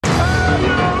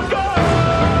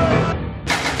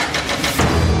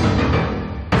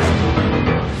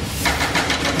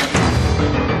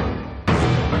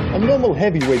male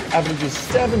heavyweight averages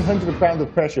 700 pounds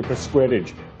of pressure per square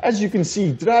inch. As you can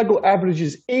see, Drago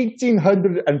averages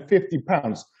 1,850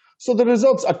 pounds. So the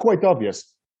results are quite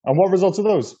obvious. And what results are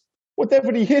those?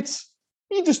 Whatever he hits,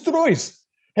 he destroys.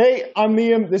 Hey, I'm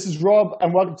Liam, this is Rob,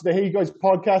 and welcome to the Hey You Guys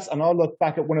podcast, and I'll look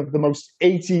back at one of the most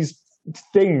 80s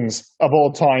things of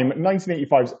all time,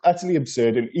 1985's utterly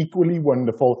absurd and equally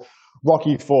wonderful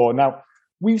Rocky IV. Now,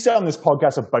 we've said on this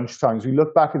podcast a bunch of times, we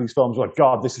look back at these films like,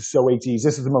 God, this is so 80s,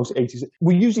 this is the most 80s.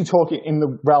 We usually talk in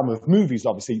the realm of movies,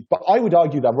 obviously, but I would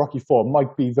argue that Rocky IV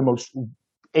might be the most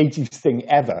 80s thing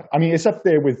ever. I mean, it's up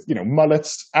there with,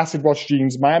 mullets, acid wash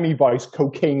jeans, Miami Vice,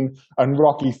 cocaine, and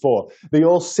Rocky IV. They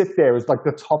all sit there as like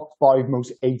the top 5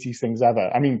 most 80s things ever.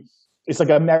 I mean, it's like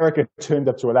America turned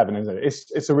up to 11, isn't it?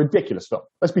 It's a ridiculous film.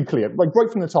 Let's be clear. Like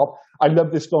right from the top, I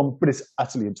love this film, but it's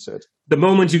utterly absurd. The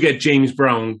moment you get James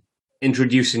Brown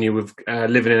introducing you with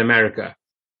living in America.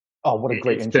 Oh, what a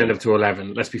great intro. It's intro. turned up to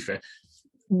 11, let's be fair.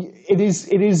 It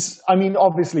is. I mean,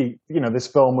 obviously, this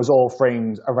film was all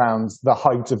framed around the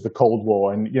height of the Cold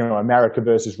War and, America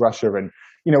versus Russia. And,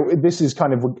 this is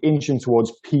kind of inching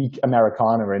towards peak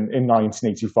Americana in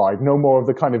 1985. No more of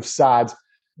the kind of sad,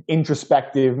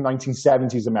 introspective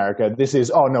 1970s America. This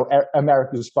is,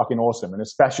 America is fucking awesome. And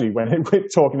especially when we're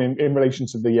talking in relation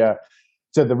to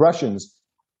the Russians.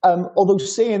 Although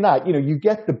saying that, you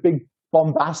get the big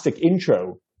bombastic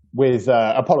intro with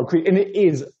Apollo Creed, and it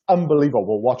is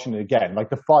unbelievable watching it again. Like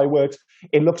the fireworks,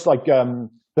 it looks like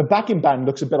the backing band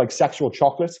looks a bit like Sexual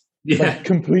Chocolate, like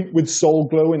complete with soul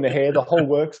glow in the hair, the whole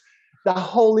works. That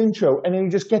whole intro, and then he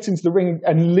just gets into the ring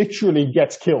and literally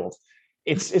gets killed.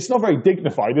 It's not very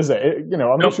dignified, is it?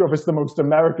 I'm not sure if it's the most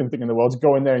American thing in the world to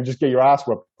go in there and just get your ass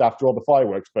whipped after all the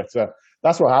fireworks, but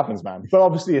that's what happens, man. But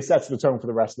obviously it sets the tone for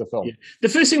the rest of the film. Yeah. The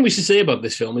first thing we should say about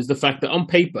this film is the fact that on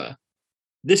paper,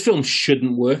 this film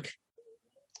shouldn't work.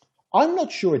 I'm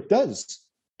not sure it does.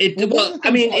 It shouldn't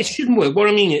work. What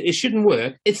I mean, it shouldn't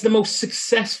work. It's the most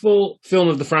successful film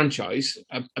of the franchise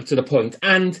up to the point,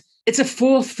 and it's a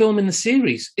 4th film in the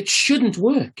series. It shouldn't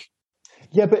work.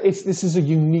 Yeah, but this is a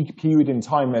unique period in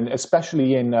time, and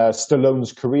especially in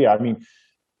Stallone's career. I mean,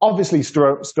 obviously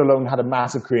Stallone had a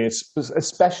massive career,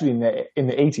 especially in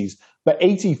the 80s, but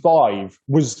 85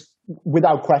 was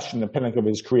without question the pinnacle of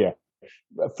his career.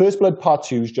 First Blood Part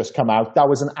 2's just come out. That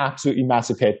was an absolutely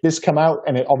massive hit. This come out,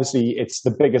 and it's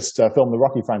the biggest film in the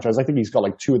Rocky franchise. I think he's got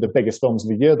like 2 of the biggest films of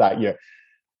the year that year.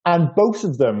 And both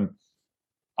of them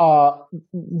are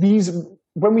these.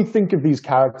 When we think of these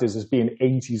characters as being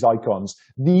 80s icons,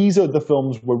 these are the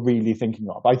films we're really thinking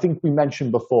of. I think we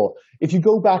mentioned before, if you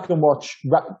go back and watch,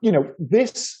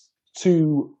 this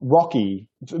to Rocky,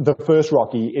 the first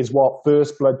Rocky, is what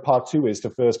First Blood Part 2 is to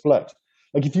First Blood.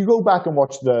 Like, if you go back and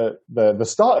watch the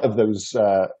start of those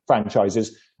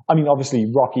franchises, I mean,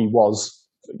 obviously Rocky was,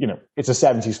 it's a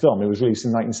 70s film. It was released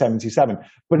in 1977,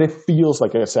 but it feels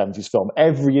like a 70s film.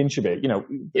 Every inch of it,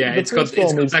 Yeah, it's got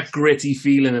that gritty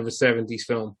feeling of a 70s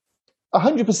film.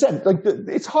 100%. Like,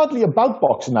 it's hardly about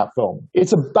boxing, that film.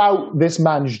 It's about this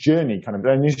man's journey, kind of.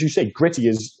 And as you say, gritty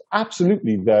is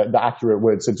absolutely the accurate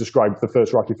word to describe the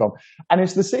first Rocky film. And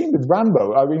it's the same with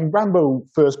Rambo. I mean, Rambo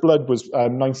First Blood was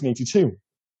 1982.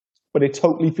 But it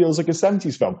totally feels like a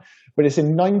 70s film. But it's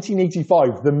in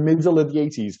 1985, the middle of the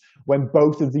 80s, when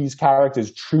both of these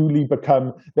characters truly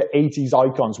become the 80s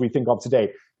icons we think of today.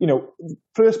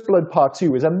 First Blood Part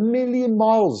 2 is a million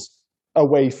miles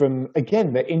away from,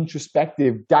 again, the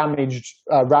introspective, damaged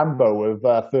Rambo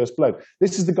of First Blood.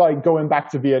 This is the guy going back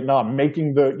to Vietnam,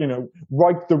 making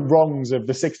right the wrongs of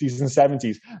the 60s and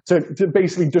 70s to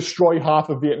basically destroy half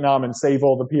of Vietnam and save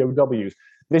all the POWs.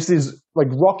 This is like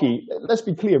Rocky. Let's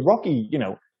be clear. Rocky,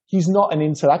 he's not an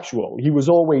intellectual. He was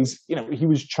always, he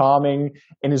was charming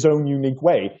in his own unique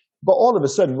way. But all of a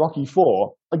sudden, Rocky IV,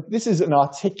 like, this is an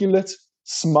articulate,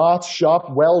 smart, sharp,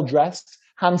 well-dressed,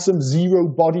 handsome, zero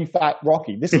body fat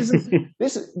Rocky. This isn't,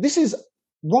 this is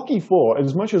Rocky IV.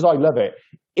 As much as I love it,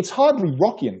 it's hardly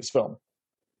Rocky in this film.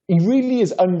 He really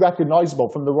is unrecognizable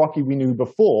from the Rocky we knew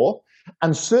before.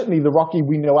 And certainly the Rocky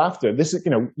we know after. This is,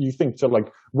 you think to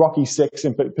like Rocky VI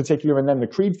in particular, and then the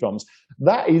Creed films.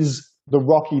 That is the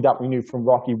Rocky that we knew from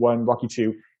Rocky I, Rocky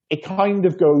II. It kind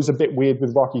of goes a bit weird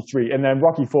with Rocky III. And then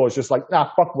Rocky IV is just like,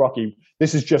 fuck Rocky.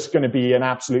 This is just going to be an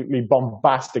absolutely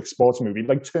bombastic sports movie,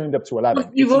 like turned up to 11.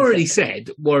 But you've already said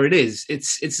what it is.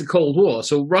 It's the Cold War.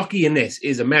 So Rocky in this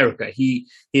is America. He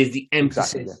is the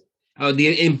emphasis, exactly,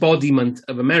 the embodiment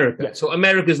of America. Yeah. So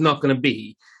America's not going to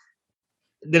be,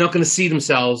 they're not going to see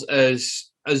themselves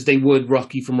as they would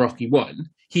Rocky from Rocky 1.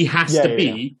 He has to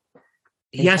be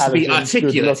he has to be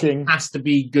articulate. Good-looking. He has to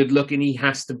be good looking. He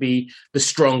has to be the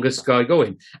strongest guy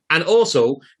going. And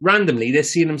also, randomly, they're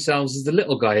seeing themselves as the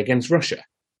little guy against Russia.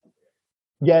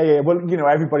 Yeah. Well,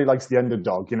 everybody likes the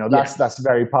underdog. That's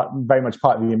very much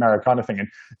part of the Americana thing.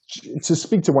 And to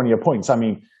speak to one of your points, I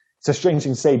mean, it's a strange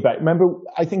thing to say, but remember,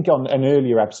 I think on an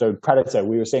earlier episode, Predator,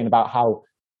 we were saying about how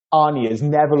Arnie has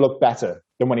never looked better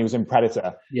than when he was in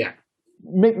Predator. Yeah.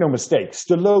 Make no mistake,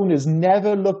 Stallone has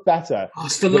never looked better.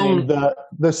 Stallone,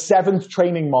 the 7th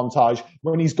training montage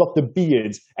when he's got the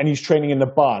beard and he's training in the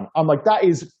barn. I'm like, that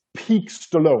is peak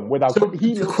Stallone.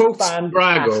 He looks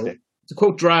fantastic. To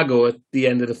quote Drago at the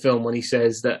end of the film when he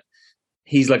says that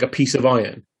he's like a piece of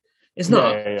iron. It's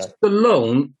not. Yeah.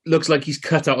 Stallone looks like he's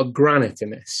cut out of granite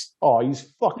in this. Oh,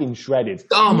 he's fucking shredded.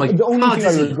 Oh my God. The only thing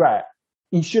I regret,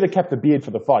 he should have kept the beard for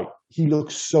the fight. He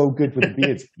looks so good with the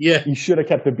beard. Yeah. He should have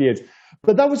kept the beard.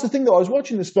 But that was the thing, though. I was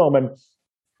watching this film, and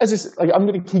I'm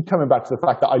going to keep coming back to the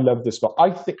fact that I love this film.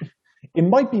 I think it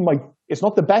might be it's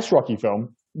not the best Rocky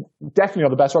film, definitely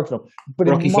not the best Rocky film, but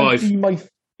Rocky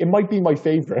it might be my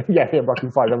favorite. Yeah, Rocky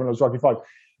 5. Everyone knows Rocky 5.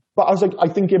 But I was like, I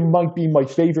think it might be my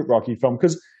favorite Rocky film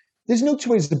because there's no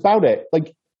two ways about it.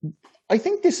 Like, I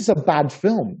think this is a bad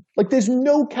film. Like, there's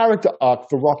no character arc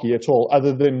for Rocky at all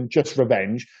other than just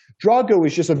revenge. Drago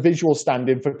is just a visual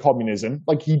stand-in for communism.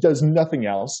 Like, he does nothing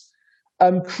else.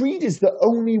 Creed is the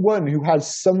only one who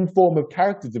has some form of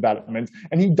character development,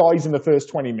 and he dies in the first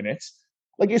 20 minutes.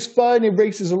 Like, it's fun, it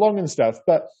races along and stuff,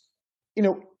 but,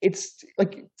 it's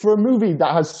like, for a movie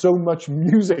that has so much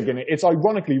music in it, it's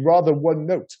ironically rather one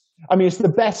note. I mean, it's the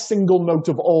best single note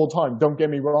of all time, don't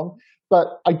get me wrong, but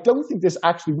I don't think this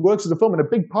actually works as a film, and a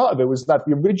big part of it was that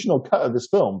the original cut of this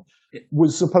film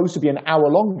was supposed to be an hour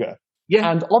longer. Yeah.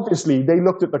 And obviously, they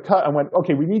looked at the cut and went,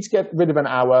 okay, we need to get rid of an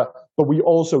hour, but we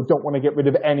also don't want to get rid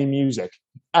of any music.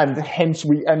 And hence,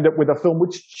 we end up with a film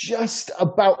which just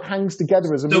about hangs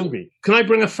together as a movie. Can I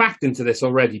bring a fact into this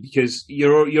already? Because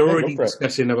you're already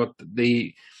discussing about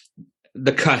the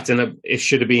cut, and it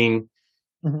should have been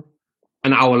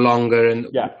an hour longer. And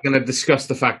we're going to discuss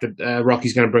the fact that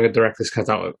Rocky's going to bring a director's cut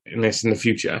out in this in the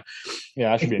future. Yeah,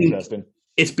 that should be interesting.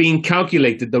 It's being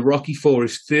calculated that Rocky IV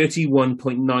is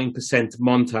 31.9%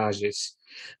 montages.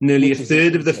 Nearly a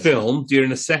third of the film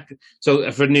during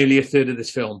for nearly a third of this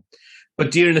film.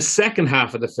 But during the second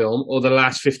half of the film, or the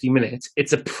last 50 minutes,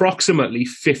 it's approximately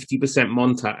 50%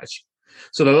 montage.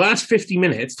 So the last 50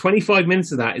 minutes, 25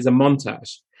 minutes of that is a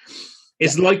montage.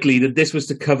 It's likely that this was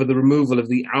to cover the removal of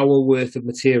the hour worth of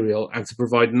material and to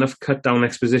provide enough cut-down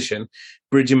exposition,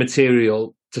 bridging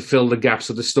material to fill the gap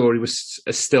so the story was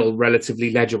still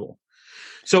relatively legible.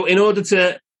 So in order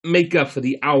to make up for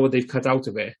the hour they've cut out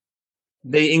of it,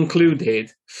 they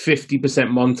included 50%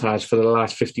 montage for the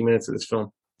last 50 minutes of this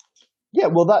film. Yeah,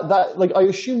 well, that I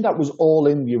assume that was all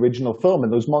in the original film,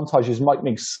 and those montages might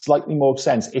make slightly more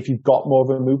sense if you've got more of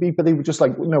a movie, but they were just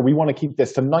like, no, we want to keep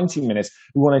this to 90 minutes.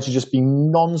 We want it to just be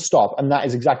non-stop, and that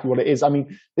is exactly what it is. I mean,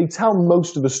 they tell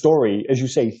most of the story, as you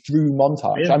say, through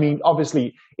montage. Yeah. I mean,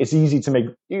 obviously, it's easy to make,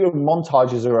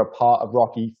 montages are a part of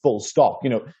Rocky, full stop.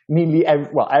 Nearly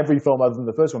every film other than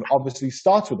the first one obviously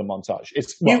starts with a montage.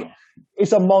 It's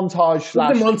a montage /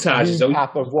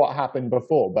 recap of what happened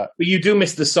before. But you do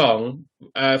miss the song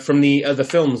from the other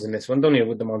films in this one, don't you,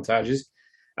 with the montages?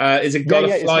 Is it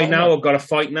Gotta Fly Now or Gotta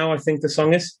Fight Now, I think the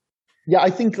song is? Yeah,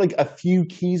 I think like a few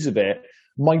keys of it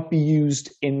might be used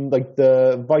in like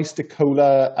the Vice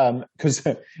DeCola, because,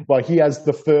 he has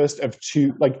the first of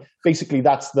two, like basically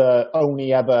that's the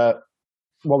only ever,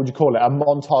 what would you call it, a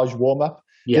montage warm-up.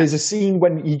 Yeah. There's a scene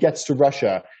when he gets to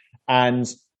Russia and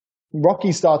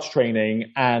Rocky starts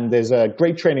training, and there's a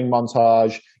great training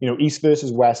montage, East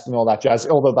versus West and all that jazz,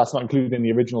 although that's not included in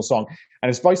the original song. And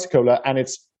it's Vice DeCola, and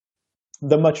it's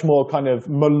the much more kind of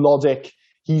melodic,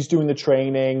 he's doing the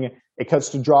training, it cuts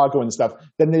to Drago and stuff.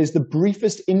 Then there's the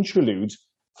briefest interlude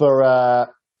for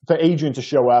Adrian to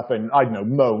show up and, I don't know,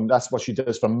 moan. That's what she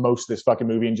does for most of this fucking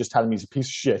movie, and just tell him he's a piece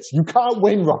of shit. You can't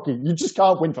win, Rocky. You just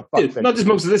can't win for fuck's sake. Not just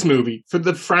most of this movie, for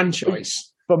the franchise.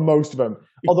 For most of them.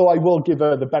 Although I will give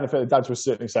her the benefit of the doubt to a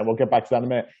certain extent. We'll get back to that in a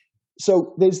minute.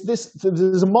 So there's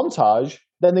a montage,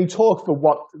 then they talk for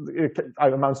what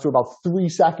amounts to about 3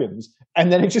 seconds,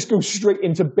 and then it just goes straight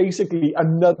into basically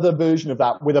another version of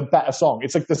that with a better song.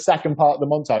 It's like the second part of the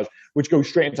montage, which goes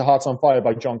straight into Hearts on Fire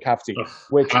by John Cafferty,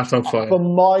 which, for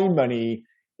my money,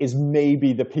 is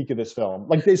maybe the peak of this film.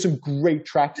 Like, there's some great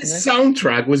tracks in it. The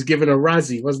soundtrack was given a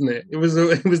Razzie, wasn't it? It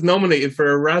was nominated for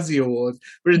a Razzie Award.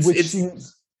 But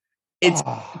it's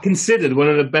considered one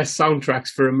of the best soundtracks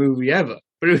for a movie ever.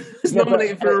 But it was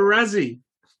nominated for a Razzie.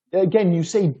 Again, you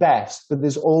say best, but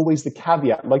there's always the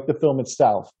caveat, like the film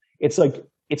itself. It's like,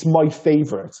 it's my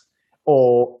favorite,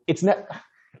 or it's not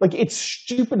like it's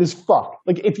stupid as fuck.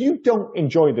 Like if you don't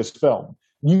enjoy this film,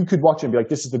 you could watch it and be like,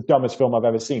 this is the dumbest film I've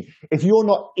ever seen. If you're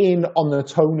not in on the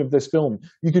tone of this film,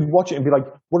 you could watch it and be like,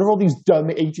 what are all these dumb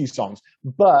 80s songs?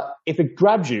 But if it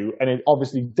grabs you, and it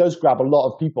obviously does grab a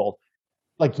lot of people,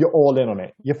 like you're all in on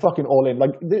it. You're fucking all in.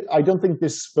 Like I don't think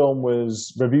this film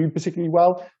was reviewed particularly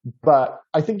well, but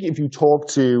I think if you talk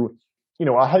to,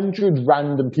 100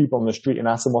 random people on the street and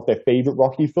ask them what their favorite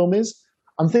Rocky film is,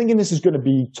 I'm thinking this is going to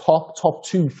be top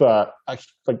two for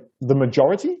like the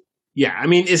majority. Yeah, I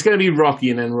mean, it's going to be Rocky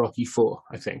and then Rocky 4,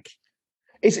 I think.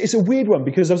 It's a weird one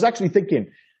because I was actually thinking,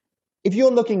 if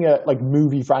you're looking at like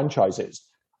movie franchises,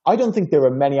 I don't think there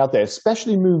are many out there,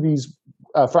 especially movies,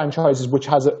 franchises which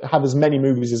have as many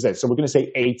movies as this. So we're going to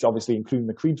say 8, obviously, including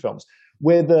the Creed films,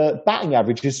 where the batting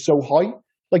average is so high.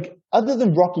 Like, other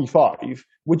than Rocky 5,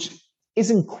 which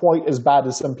isn't quite as bad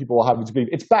as some people have you to believe.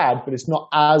 It's bad, but it's not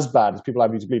as bad as people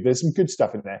have you to believe. There's some good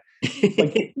stuff in there.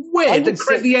 Like, where?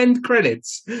 The end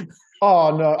credits?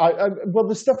 Oh, no. Well,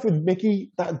 the stuff with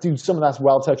Mickey, some of that's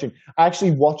well touching. I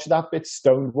actually watched that bit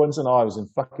stoned once, and I was in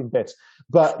fucking bits.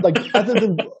 But, like, other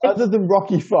than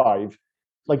Rocky 5,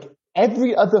 like,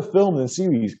 every other film in the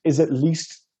series is at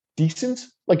least decent.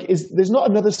 Like, there's not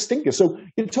another stinker. So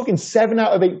you're talking 7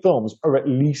 out of 8 films are at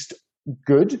least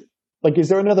good. Like, is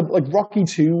there another, like, Rocky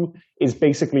 2 is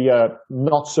basically a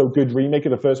not so good remake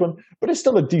of the first one, but it's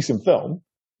still a decent film.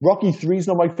 Rocky 3 is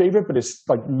not my favorite, but it's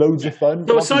like loads of fun.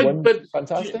 So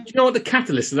fantastic. Do you know what the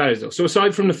catalyst of that is, though? So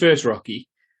aside from the first Rocky,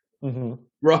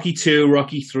 Rocky 2,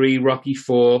 Rocky 3, Rocky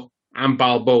 4, and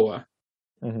Balboa,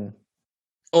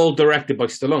 all directed by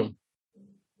Stallone.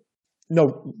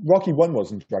 No, Rocky 1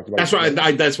 wasn't directed by That's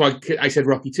right. That's why I said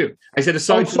Rocky 2. I said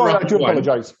aside from Rocky 1.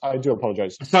 I do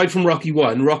apologize. Aside from Rocky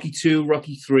 1, Rocky 2,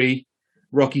 Rocky 3,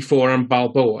 Rocky 4, and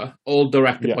Balboa, all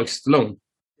directed by Stallone.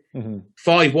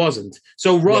 5 wasn't.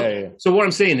 So So what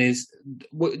I'm saying is,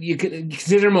 you can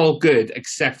consider them all good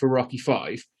except for Rocky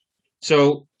 5.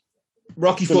 So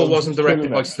Rocky 4 wasn't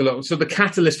directed by Stallone. So the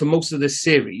catalyst for most of this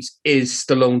series is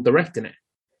Stallone directing it.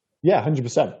 Yeah,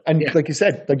 100%. And like you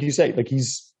say, like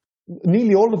he's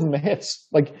nearly all of them are hits.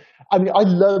 Like, I mean, I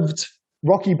loved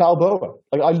Rocky Balboa.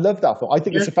 Like, I love that film. I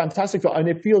think it's a fantastic film, and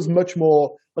it feels much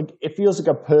more like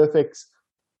a perfect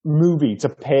movie to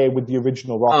pair with the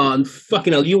original Rocky. Oh, and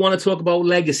fucking hell, you want to talk about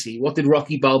legacy? What did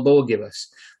Rocky Balboa give us?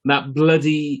 That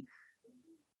bloody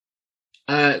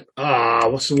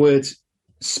what's the word?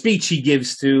 Speech he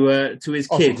gives to his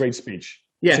kid. It's a great speech.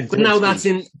 Yeah, but now that's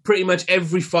in pretty much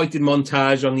every fighting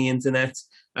montage on the internet.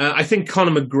 I think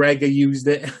Conor McGregor used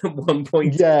it at one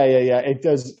point. Yeah. It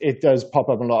does pop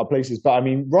up in a lot of places. But I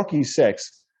mean, Rocky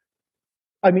 6,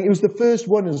 I mean, it was the first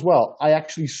one as well I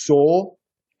actually saw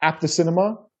at the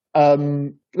cinema. As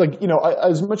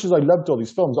much as I loved all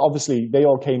these films, obviously they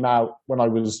all came out when I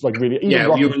was like really...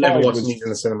 Rocky you would never watch these in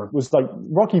the cinema. Was like,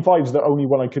 Rocky 5 is the only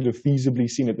one I could have feasibly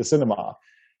seen at the cinema.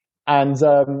 And,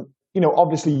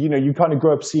 obviously, you kind of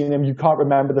grow up seeing them. You can't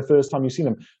remember the first time you've seen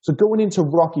them. So going into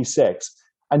Rocky 6...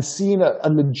 and seeing a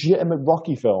legitimate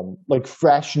Rocky film, like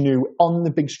fresh, new, on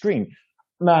the big screen,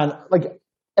 man, like,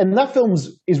 and that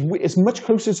is much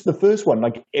closer to the first one.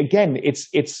 Like, again, it's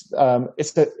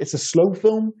a slow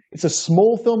film. It's a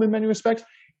small film in many respects.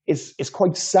 It's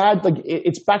quite sad. Like,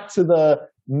 it's back to the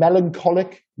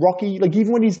melancholic Rocky. Like,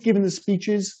 even when he's giving the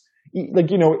speeches,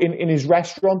 in his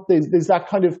restaurant, there's that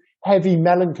kind of heavy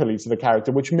melancholy to the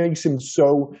character, which makes him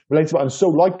so relatable and so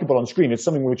likable on screen. It's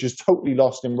something which is totally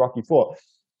lost in Rocky 4.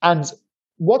 And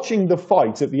watching the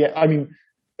fight at the end, I mean,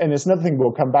 and it's another thing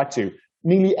we'll come back to,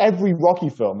 nearly every Rocky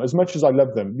film, as much as I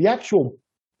love them,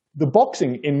 the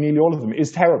boxing in nearly all of them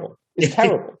is terrible. It's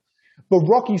terrible. But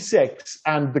Rocky 6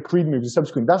 and the Creed movies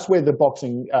subsequent, that's where the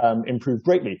boxing improved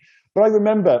greatly. But I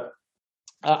remember,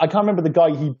 I can't remember the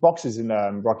guy he boxes in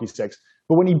Rocky 6,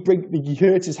 but when he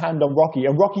hurts his hand on Rocky,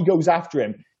 and Rocky goes after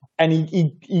him, and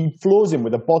he floors him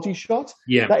with a body shot.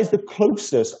 Yeah. That is the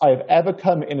closest I have ever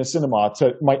come in a cinema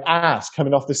to my ass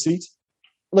coming off the seat.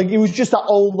 Like, it was just that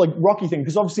old, like, Rocky thing.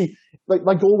 Because obviously,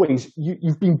 like always,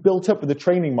 you've been built up with a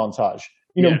training montage.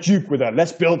 Duke with that.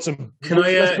 Let's build some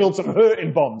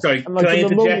hurting bombs. Sorry, and like, can I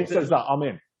the moment interject? says that, I'm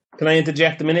in. Can I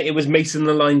interject a minute? It was Mason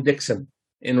the Line Dixon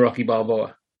in Rocky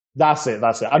Balboa. That's it.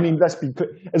 I mean, let's be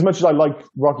as much as I like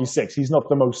Rocky 6, he's not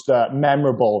the most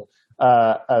memorable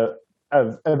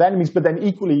of enemies, but then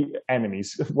equally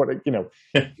enemies,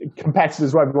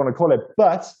 competitors, whatever you want to call it.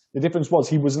 But the difference was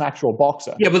he was an actual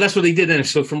boxer. Yeah, but that's what they did then.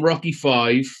 So from Rocky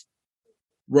 5,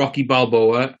 Rocky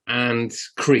Balboa, and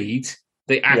Creed,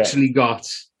 they actually got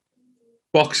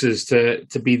boxers to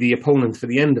be the opponent for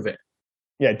the end of it.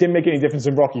 Yeah, it didn't make any difference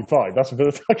in Rocky 5. That's for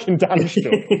the fucking damn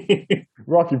sure.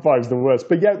 Rocky 5 is the worst.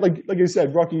 But yeah, like I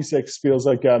said, Rocky 6 feels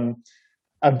like a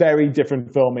very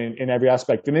different film in every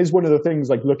aspect. And is one of the things,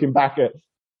 like looking back at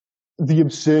the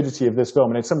absurdity of this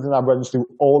film, and it's something that runs through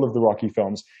all of the Rocky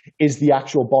films, is the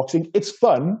actual boxing. It's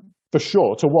fun, for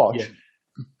sure, to watch,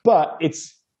 but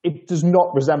it does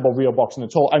not resemble real boxing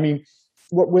at all. I mean,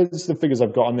 where's the figures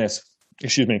I've got on this?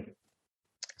 Excuse me.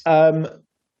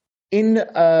 In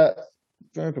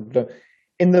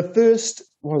the first,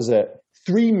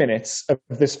 3 minutes of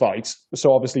this fight,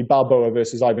 so obviously Balboa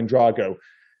versus Ivan Drago,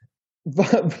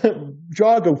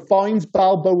 Drago finds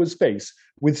Balboa's face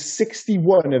with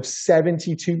 61 of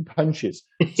 72 punches.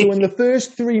 So in the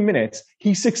first 3 minutes,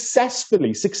 he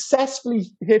successfully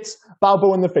hits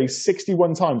Balboa in the face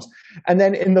 61 times. And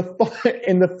then in the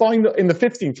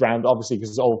 15th round, obviously because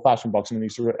it's old-fashioned boxing, we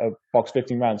used to box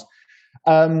 15 rounds,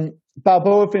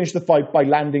 Balboa finished the fight by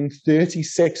landing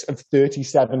 36 of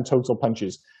 37 total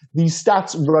punches. These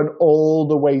stats run all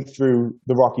the way through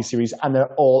the Rocky series, and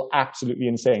they're all absolutely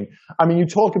insane. I mean, you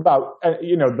talk about,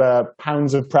 the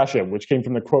pounds of pressure, which came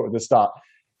from the quote at the start.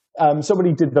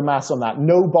 Somebody did the maths on that.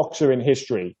 No boxer in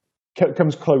history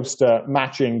comes close to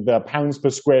matching the pounds per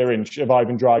square inch of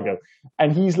Ivan Drago.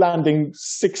 And he's landing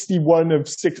 61 of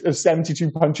 72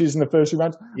 punches in the first 2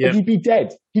 rounds. Yeah. Like, he'd be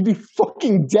dead. He'd be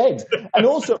fucking dead. And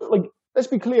also, like, let's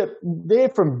be clear, they're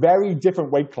from very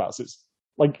different weight classes.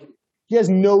 Like, he has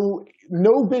no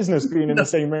business being in the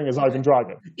same ring as Ivan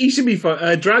Drago. He should be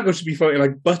Drago should be fighting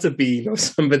like Butterbean or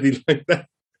somebody like that.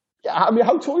 Yeah, I mean,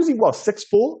 how tall is he? What,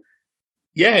 6'4"?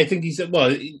 Yeah, I think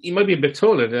he might be a bit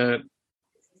taller.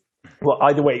 Well,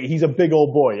 either way, he's a big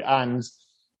old boy. And,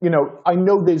 I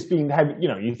know there's been heavy,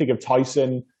 you think of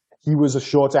Tyson, he was a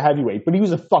shorter heavyweight, but he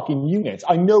was a fucking unit.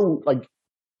 I know,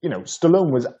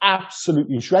 Stallone was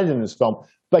absolutely shredded in this film,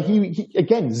 but he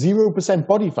again, 0%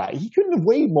 body fat. He couldn't have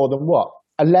weighed more than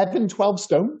 11, 12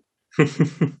 stone?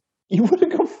 He would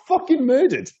have got fucking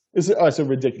murdered. It's a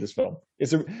ridiculous film.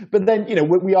 But then,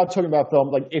 we are talking about a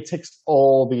film, like, it ticks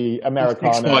all the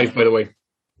Americana. 6'5", by the way.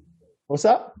 What's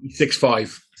that?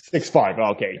 6'5". 6'5",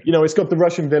 okay. It's got the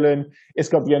Russian villain. It's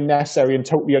got the unnecessary and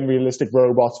totally unrealistic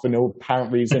robots for no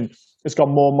apparent reason. It's got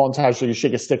more montage so you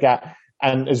shake a stick at.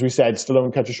 And as we said,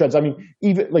 Stallone cut to shreds. I mean,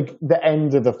 even like the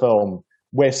end of the film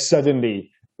where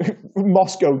suddenly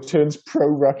Moscow turns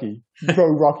pro-Rocky,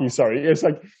 sorry. It's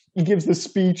like he gives the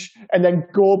speech and then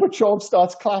Gorbachev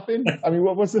starts clapping. I mean,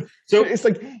 what was it? So it's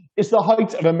like, it's the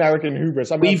height of American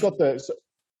hubris. I mean, I've got the...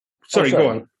 Sorry, go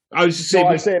on. I was just saying...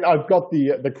 I'm saying I've got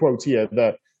the quote here,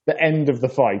 the end of the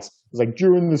fight. It's like,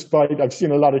 during this fight, I've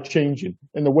seen a lot of changing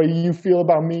in the way you feel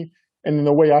about me and in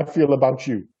the way I feel about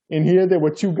you. In here, there were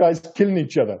 2 guys killing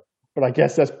each other, but I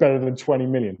guess that's better than 20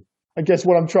 million. I guess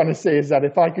what I'm trying to say is that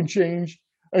if I can change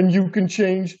and you can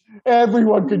change,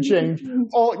 everyone can change.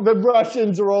 All the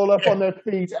Russians are all up on their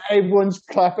feet. Everyone's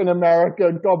clapping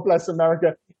America. God bless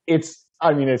America. It's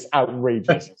outrageous.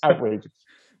 Outrageous.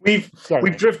 We've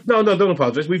drifted. No, don't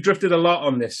apologize. We've drifted a lot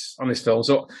on this film.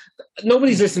 So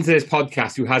nobody's listened to this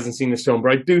podcast who hasn't seen this film,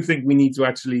 but I do think we need to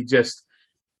actually just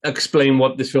explain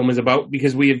what this film is about,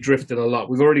 because we have drifted a lot.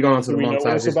 We've already gone on to the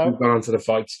montages. We've gone on to the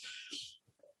fights.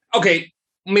 Okay,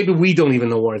 maybe we don't even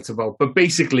know what it's about, but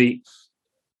basically,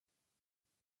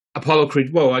 Apollo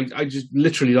Creed. Whoa, I just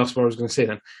literally lost what I was going to say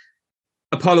then.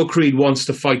 Apollo Creed wants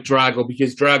to fight Drago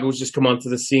because Drago's just come onto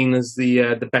the scene as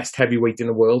the best heavyweight in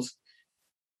the world.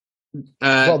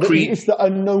 Creed, it's the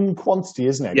unknown quantity,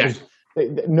 isn't it? Yeah.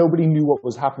 Nobody knew what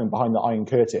was happening behind the Iron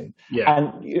Curtain. Yeah.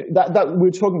 And that we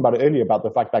were talking about it earlier about the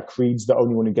fact that Creed's the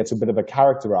only one who gets a bit of a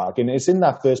character arc. And it's in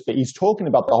that first bit, he's talking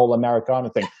about the whole Americana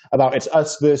thing, about it's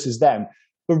us versus them.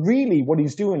 But really what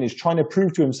he's doing is trying to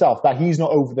prove to himself that he's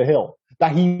not over the hill,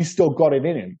 that he's still got it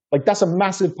in him. Like, that's a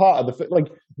massive part of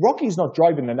Rocky's not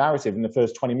driving the narrative in the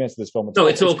first 20 minutes of this film.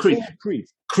 It's all Creed.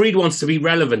 Creed wants to be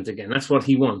relevant again. That's what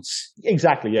he wants.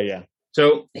 Exactly, yeah.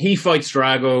 So he fights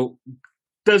Drago.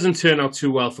 Doesn't turn out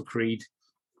too well for Creed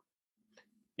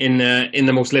in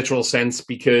the most literal sense,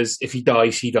 because if he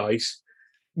dies, he dies.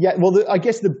 Yeah, well, I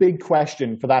guess the big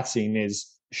question for that scene is,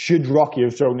 should Rocky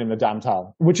have thrown in the damn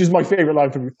towel? Which is my favorite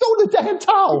line from him. Throw the damn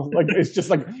towel!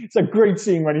 It's a great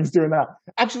scene when he's doing that.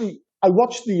 Actually, I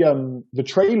watched the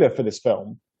trailer for this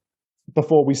film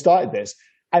before we started this.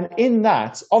 And in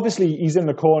that, obviously, he's in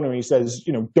the corner and he says,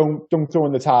 don't throw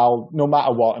in the towel, no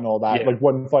matter what, and all that, like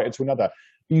one fighter to another.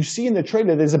 You see in the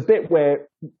trailer, there's a bit where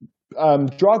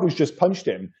Drago's just punched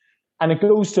him, And it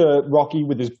goes to Rocky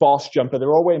with his boss jumper.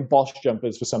 They're all wearing boss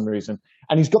jumpers for some reason.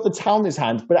 And he's got the towel in his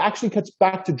hand, but it actually cuts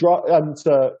back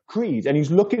to Creed. And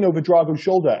he's looking over Drago's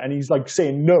shoulder and he's like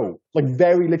saying no, like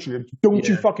very literally, don't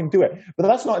you fucking do it. But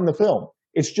that's not in the film.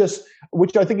 It's just,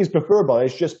 which I think is preferable.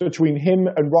 It's just between him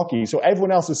and Rocky. So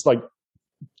everyone else is like,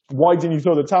 why didn't you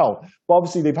throw the towel? But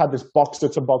obviously they've had this boxer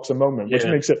to boxer moment, which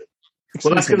makes it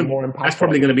that's more impactful. That's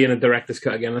probably going to be in a director's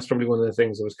cut again. That's probably one of the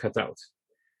things that was cut out.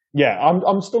 Yeah,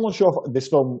 I'm still not sure if this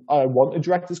film, I want a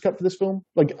director's cut for this film.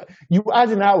 Like, you add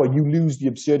an hour, you lose the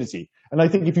absurdity. And I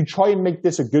think if you try and make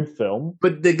this a good film,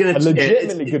 but they're gonna, a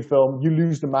legitimately good film, you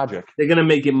lose the magic. They're going to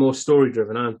make it more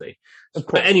story-driven, aren't they? Of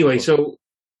course. But anyway, so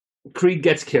Creed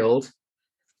gets killed.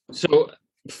 So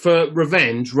for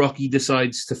revenge, Rocky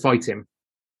decides to fight him.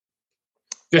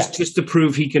 Just to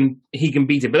prove he can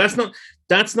beat him. But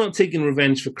that's not taking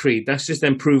revenge for Creed. That's just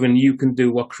them proving you can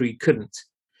do what Creed couldn't.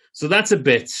 So that's a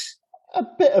bit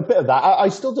of that. I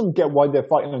still don't get why they're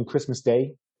fighting on Christmas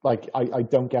Day. Like, I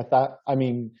don't get that. I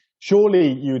mean,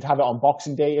 surely you'd have it on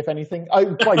Boxing Day, if anything.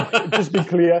 Just be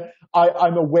clear,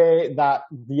 I'm aware that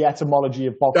the etymology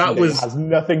of Boxing Day has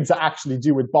nothing to actually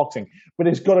do with boxing, but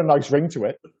it's got a nice ring to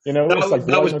it. You know,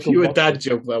 that was pure dad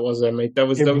joke. That was it, mate. That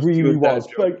was really was.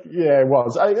 Yeah, it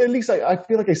was. At least I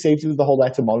feel like I saved the whole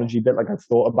etymology bit. Like I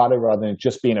thought about it rather than it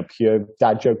just being a pure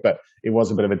dad joke, but it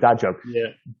was a bit of a dad joke. Yeah.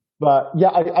 But yeah,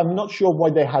 I'm not sure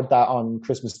why they had that on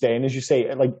Christmas Day. And as you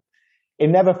say, like, it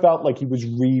never felt like he was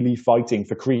really fighting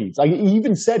for Creed. Like, he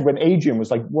even said when Adrian was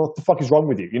like, what the fuck is wrong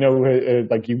with you? You know,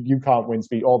 like, you can't win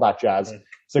speed, all that jazz.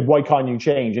 It's like, why can't you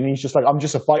change? And he's just like, I'm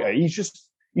just a fighter. He's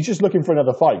just looking for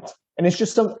another fight. And it's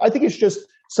just I think it's just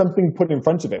something put in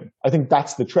front of him. I think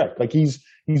that's the trick. Like, he's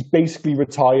basically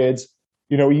retired.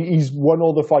 You know, he's won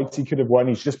all the fights he could have won.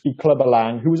 He's just beat Clubber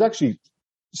Lang, who was actually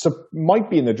might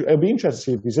be it'll be interesting to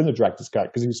see if he's in the director's cut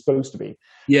because he was supposed to be.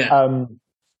 Yeah.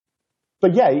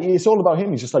 But yeah, it's all about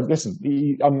him. He's just like, listen,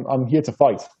 I'm here to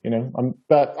fight, you know.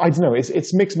 But I don't know.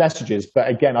 It's mixed messages. But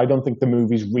again, I don't think the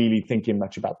movie's really thinking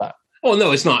much about that. Oh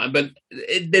no, it's not. But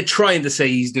they're trying to say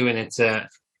he's doing it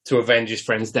to avenge his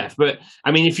friend's death. But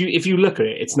I mean, if you look at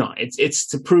it, it's not. It's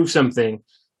to prove something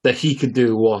that he could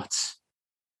do what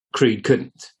Creed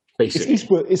couldn't. Basically,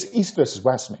 it's East versus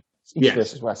West, mate. East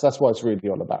versus West. That's what it's really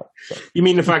all about. So. You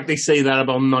mean the fact they say that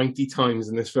about 90 times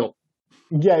in this film?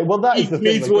 Yeah, well, that is the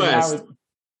thing. West.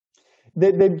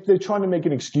 They're trying to make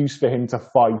an excuse for him to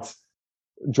fight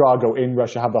Drago in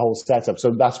Russia, have the whole setup.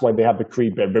 So that's why they have the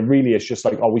Creed bit. But really, it's just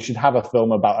like, oh, we should have a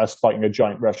film about us fighting a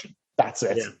giant Russian. That's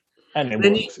it. Yeah. And it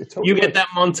works. You get that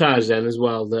montage then as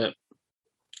well that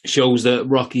shows that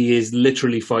Rocky is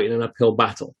literally fighting an uphill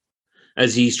battle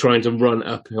as he's trying to run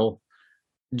uphill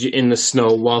in the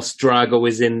snow whilst Drago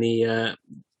is in the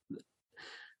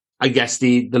I guess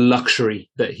the luxury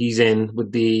that he's in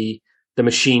with the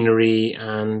machinery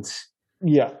and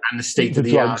the state of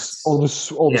the art, all the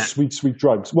sweet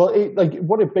drugs. Well,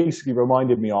 what it basically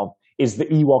reminded me of is the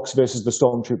Ewoks versus the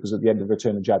Stormtroopers at the end of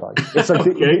Return of the Jedi. It's like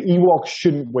the Ewoks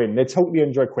shouldn't win; they're totally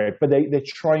under-equipped, but they're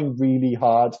trying really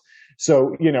hard.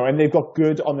 So, you know, and they've got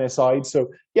good on their side. So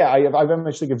yeah, I very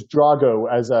much think of Drago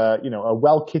as a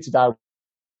well-kitted out,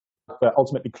 but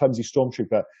ultimately clumsy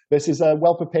stormtrooper versus a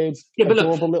well-prepared,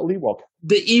 adorable little Ewok.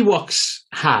 The Ewoks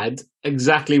had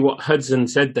exactly what Hudson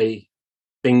said they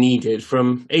needed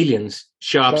from Aliens.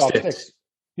 Sharp sticks.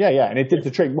 Yeah, and it did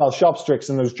the trick. Well, sharp sticks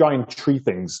and those giant tree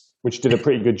things, which did a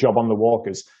pretty good job on the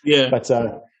walkers. Yeah. But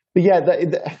yeah,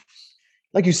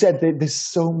 like you said, there's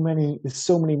so many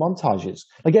montages.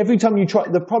 Like every time you try,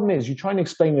 the problem is you try and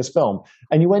explain this film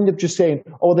and you end up just saying,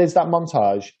 oh, there's that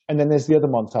montage and then there's the other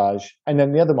montage and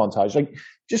then the other montage. Like,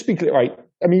 just be clear, right?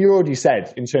 I mean, you already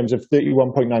said in terms of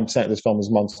 31.9% of this film is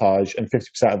montage and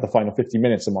 50% of the final 50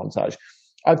 minutes of montage.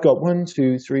 I've got 1,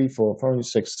 2, 3, 4, 5,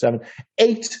 6, 7,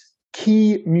 8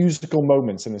 key musical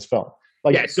moments in this film.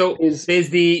 Like, yeah, so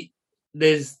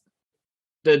there's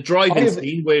the driving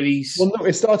scene where he's... Well, no,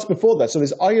 it starts before that. So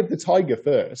there's Eye of the Tiger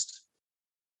first.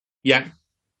 Yeah.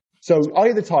 So Eye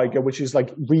of the Tiger, which is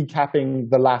like recapping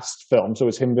the last film. So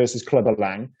it's him versus Clubber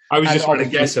Lang. I was just trying to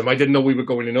guess him. I didn't know we were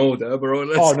going in order. But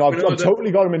I've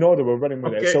totally got him in order. We're running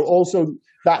with it. So also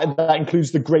that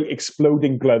includes the great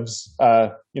exploding gloves,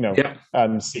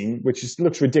 scene, which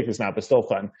looks ridiculous now, but still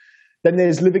fun. Then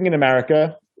there's Living in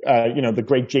America, the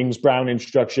great James Brown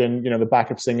introduction, the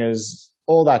backup singers,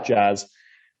 all that jazz.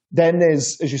 Then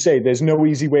there's, as you say, there's No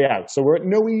Easy Way Out. So we're at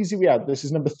No Easy Way Out. This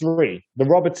is number 3. The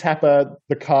Robert Tepper,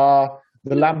 the car,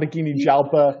 the Lamborghini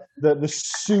Jalpa, the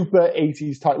super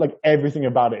 80s type, like everything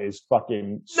about it is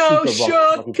fucking no super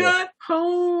shortcut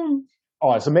home.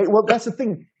 Oh, it's amazing. Well, that's the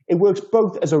thing. It works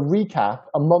both as a recap,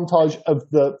 a montage of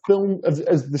the film,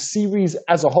 as the series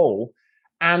as a whole,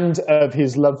 and of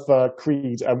his love for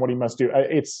Creed and what he must do.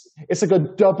 It's like a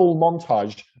double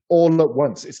montage all at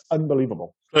once. It's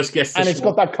unbelievable. Plus, it's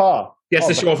got that car. Gets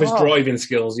to show off his driving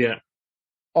skills, yeah.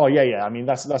 Oh, yeah. I mean,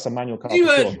 that's a manual car.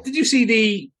 Did you see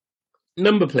the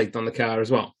number plate on the car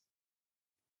as well?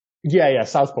 Yeah,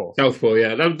 Southpaw. Southpaw,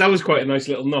 yeah. That was quite a nice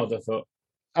little nod, I thought.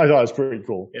 I thought it was pretty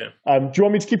cool. Yeah. Do you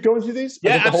want me to keep going through these?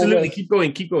 Yeah, absolutely. Keep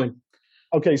going.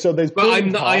 Okay, so there's. But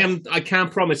I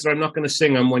can't promise that I'm not going to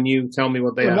sing them when you tell me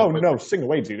what they are. No, sing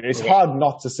away, dude. It's hard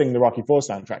not to sing the Rocky IV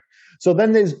soundtrack. So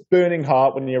then there's Burning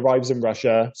Heart when he arrives in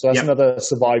Russia. So that's another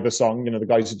Survivor song. The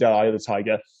guys who died of the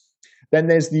tiger. Then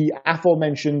there's the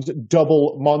aforementioned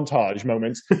double montage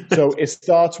moment. So it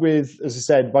starts with, as I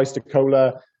said, Vice to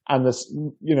Cola and this,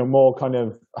 more kind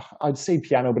of, I'd say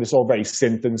piano, but it's all very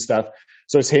synth and stuff.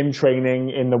 So it's him training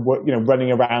in the,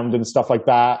 running around and stuff like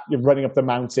that. You're running up the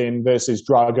mountain versus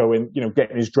Drago and,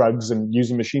 getting his drugs and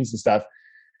using machines and stuff.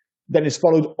 Then it's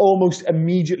followed almost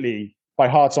immediately by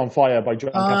Hearts on Fire by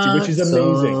John Cassidy, which is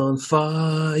amazing. On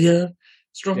fire.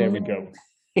 Strong. There we go.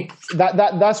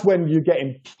 That's when you're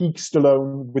getting peak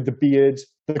Stallone with the beard,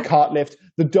 the cart lift,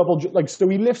 the double, so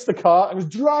he lifts the cart and goes,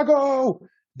 Drago!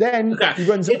 Then he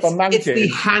runs up a mountain. It's the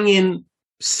hanging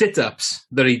sit-ups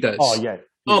that he does. Oh, yeah.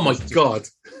 Oh, my God.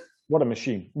 What a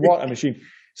machine. What a machine.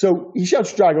 So he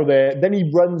shouts Drago there. Then he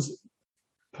runs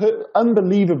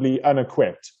unbelievably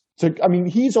unequipped. So,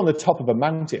 he's on the top of a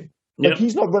mountain.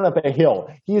 He's not running up a hill.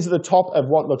 He is at the top of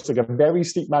what looks like a very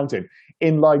steep mountain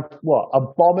in a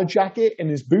bomber jacket in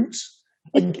his boots.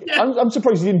 I'm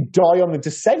surprised he didn't die on the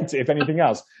descent, if anything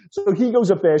else. So he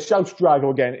goes up there, shouts Drago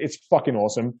again. It's fucking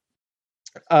awesome.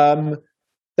 Then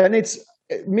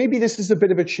maybe this is a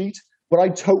bit of a cheat, but I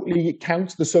totally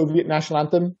count the Soviet national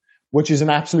anthem, which is an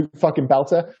absolute fucking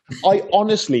belter. I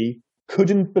honestly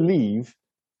couldn't believe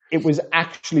it was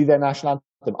actually their national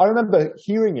anthem. I remember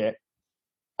hearing it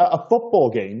at a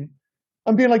football game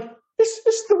and being like, this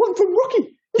is the one from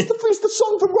Rocky. It's the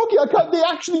song from Rocky. They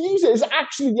actually use it. It's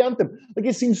actually the anthem.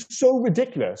 It seems so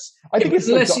ridiculous. I think it's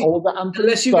like the older anthem.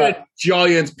 Unless you get a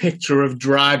giant picture of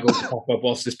Drago pop up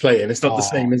whilst it's playing. It's not the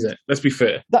same, is it? Let's be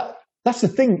fair. That's the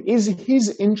thing. Is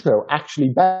his intro actually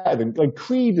better than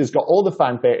Creed has got all the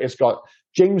fanfare. It's got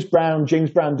James Brown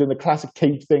doing the classic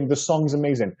Kate thing. The song's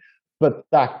amazing. But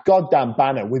that goddamn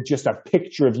banner with just a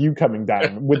picture of you coming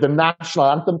down with the national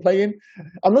anthem playing,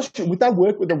 I'm not sure, would that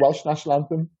work with the Welsh national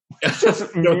anthem?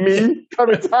 Just me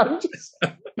coming down.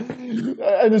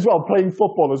 And as well, playing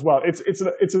football as well. It's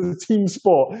a team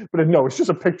sport, but no, it's just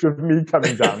a picture of me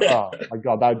coming down. Oh, my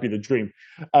God, that would be the dream.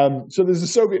 So there's the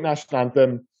Soviet national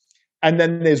anthem, and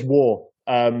then there's war.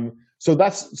 So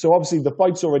obviously the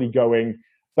fight's already going.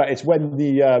 But it's when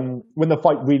the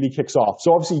fight really kicks off.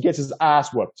 So obviously he gets his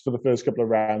ass whooped for the first couple of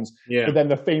rounds. Yeah. But then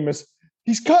the famous,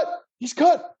 he's cut. He's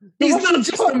not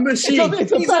just a machine.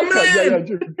 He's a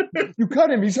man. Yeah. You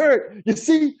cut him. He's hurt. You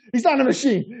see, he's not a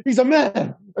machine. He's a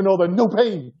man. And all the no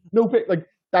pain.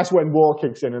 That's when war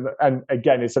kicks in. And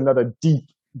again, it's another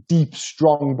deep,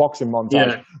 strong boxing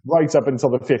montage right up until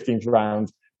the 15th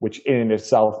round, which in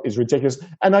itself is ridiculous.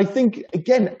 And I think,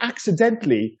 again,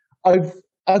 accidentally, I've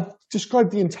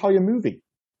described the entire movie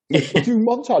through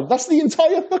montage. That's the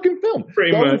entire fucking film.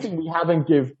 Pretty the much. only thing we haven't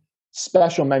give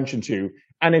special mention to,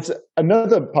 and it's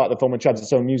another part of the film which has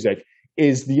its own music,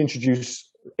 is the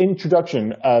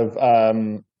introduction of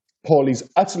Paulie's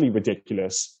utterly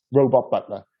ridiculous robot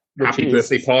butler. Happy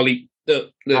birthday, Paulie.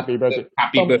 Happy birthday.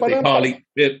 Happy birthday,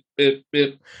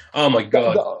 Paulie. Oh, my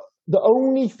God. The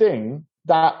only thing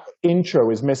that intro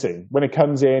is missing when it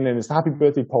comes in and it's happy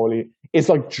birthday, Paulie, it's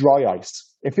like dry ice.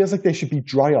 It feels like there should be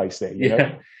dry ice there, you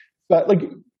know? But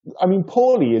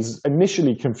Paulie is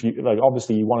initially confused.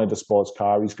 Obviously he wanted a sports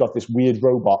car. He's got this weird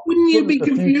robot. Wouldn't you be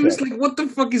confused? What the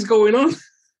fuck is going on?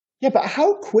 Yeah, but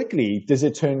how quickly does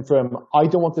it turn from, I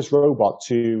don't want this robot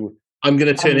to... I'm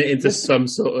going to turn it into some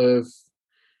sort of...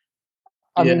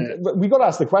 we got to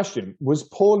ask the question, was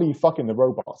Paulie fucking the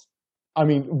robot?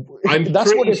 I'm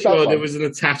that's pretty sure there was an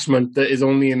attachment that is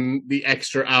only in the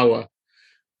extra hour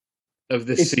of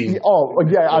this scene.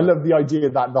 I love the idea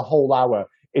that the whole hour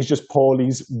is just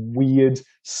Paulie's weird,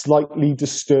 slightly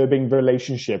disturbing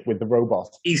relationship with the robot.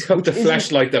 He's hooked a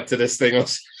flashlight up to this thing.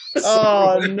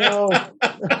 Oh, no.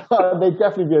 There'd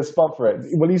definitely be a spot for it.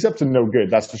 Well, he's up to no good,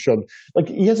 that's for sure.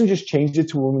 He hasn't just changed it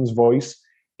to a woman's voice.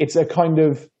 It's a kind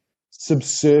of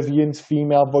subservient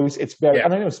female voice. It's very,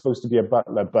 and I know it's supposed to be a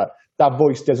butler, but that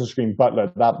voice doesn't scream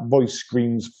butler. That voice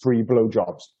screams free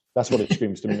blowjobs. That's what it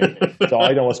screams to me. So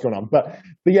I know what's going on. But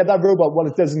yeah, that robot, while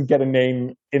it doesn't get a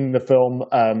name in the film,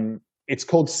 it's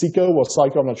called Psycho or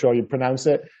Psycho. I'm not sure how you pronounce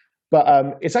it. But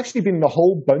it's actually been in a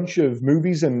whole bunch of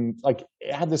movies, and like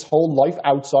it had this whole life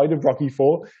outside of Rocky IV.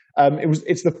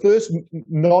 It's the first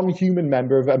non-human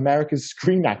member of America's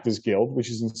Screen Actors Guild, which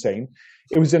is insane.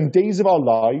 It was in Days of Our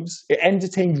Lives. It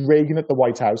entertained Reagan at the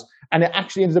White House, and it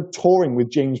actually ended up touring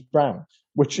with James Brown.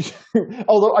 Which,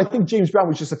 although I think James Brown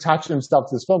was just attaching himself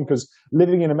to this film because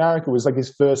Living in America was like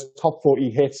his first top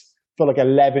 40 hit for like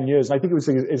 11 years. And I think it was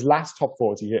his last top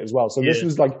 40 hit as well. So this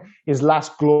was like his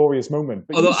last glorious moment.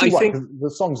 But although I think the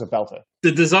song's a belter.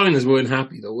 The designers weren't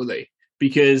happy though, were they?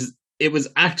 Because it was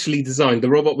actually designed, the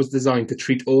robot was designed to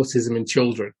treat autism in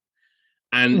children.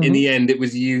 And in the end, it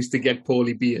was used to get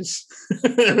Paulie beers.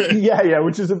 yeah,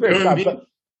 which is a bit sad. I mean? But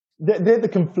they're the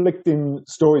conflicting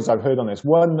stories I've heard on this.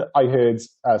 One, I heard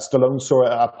Stallone saw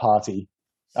it at a party,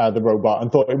 the robot,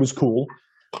 and thought it was cool.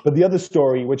 But the other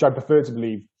story, which I prefer to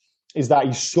believe, is that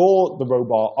he saw the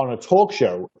robot on a talk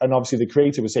show, and obviously the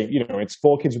creator was saying, it's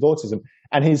for kids with autism,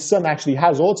 and his son actually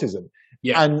has autism.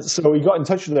 Yeah. And so he got in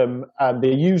touch with them, and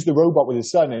they used the robot with his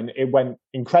son, and it went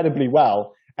incredibly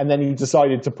well. And then he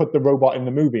decided to put the robot in the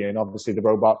movie, and obviously the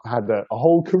robot had a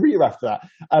whole career after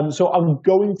that. So I'm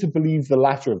going to believe the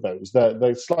latter of those,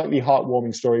 the slightly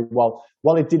heartwarming story.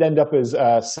 While it did end up as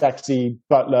a sexy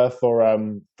butler for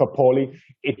Paulie,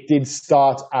 it did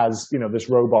start as this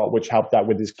robot which helped out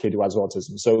with this kid who has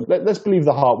autism. So let's believe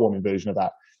the heartwarming version of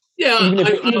that. Yeah,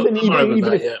 even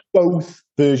if both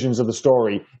versions of the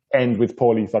story end with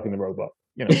Paulie fucking the robot,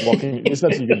 there's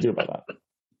nothing you can do about that.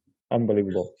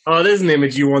 Unbelievable. Oh, there's an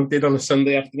image you wanted on a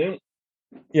Sunday afternoon.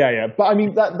 Yeah. But I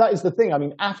mean, that is the thing. I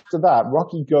mean, after that,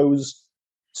 Rocky goes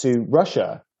to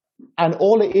Russia, and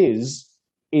all it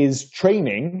is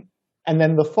training and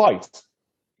then the fight.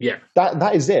 Yeah.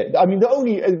 That is it. I mean,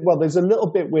 there's a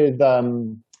little bit with,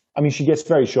 she gets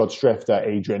very short shrift,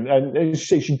 Adrian, and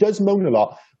she does moan a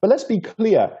lot. But let's be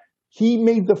clear. He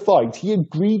made the fight. He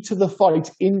agreed to the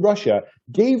fight in Russia,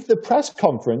 gave the press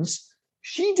conference.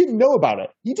 She didn't know about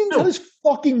it. He didn't tell his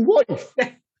fucking wife.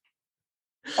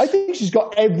 I think she's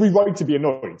got every right to be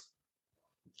annoyed.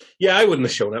 Yeah, I wouldn't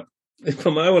have shown up. I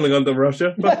wouldn't have gone to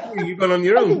Russia. But you've gone on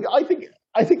your own. I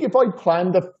think if I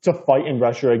planned to fight in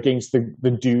Russia against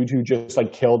the dude who just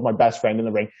killed my best friend in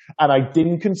the ring, and I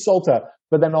didn't consult her,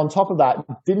 but then on top of that,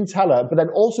 didn't tell her, but then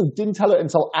also didn't tell her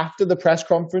until after the press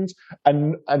conference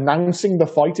and announcing the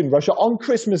fight in Russia on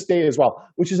Christmas Day as well,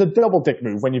 which is a double dick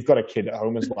move when you've got a kid at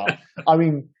home as well. I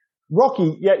mean,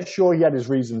 Rocky, yeah, sure, he had his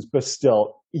reasons, but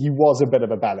still, he was a bit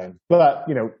of a bellend. But,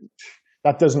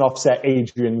 that doesn't offset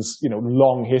Adrian's,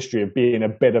 long history of being a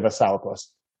bit of a sourpuss.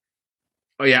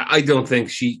 Oh yeah, I don't think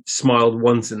she smiled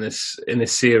once in this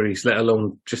series, let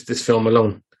alone just this film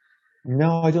alone.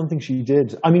 No, I don't think she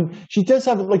did. I mean, she does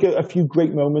have a few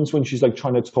great moments when she's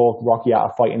trying to talk Rocky out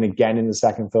of fighting again in the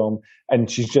second film, and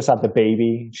she's just had the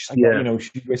baby. She's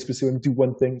she whispers to him, "Do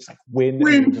one thing." It's win.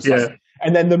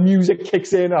 And then the music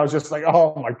kicks in. I was just like,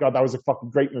 "Oh my god, that was a fucking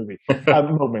great movie."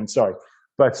 Moment, sorry.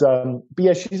 But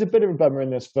yeah, she's a bit of a bummer in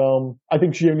this film. I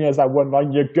think she only has that one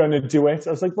line, "You're gonna do it."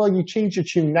 I was like, well, you changed your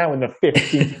tune now in the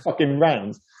 15th fucking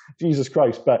round. Jesus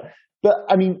Christ. But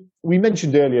I mean, we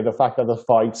mentioned earlier the fact that the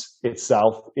fight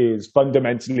itself is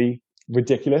fundamentally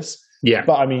ridiculous. Yeah.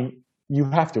 But I mean, you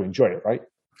have to enjoy it, right?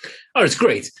 Oh, it's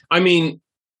great. I mean,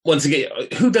 once again,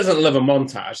 who doesn't love a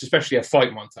montage, especially a fight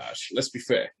montage? Let's be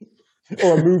fair.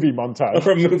 Or a movie montage.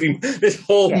 Or a movie. This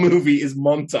whole movie is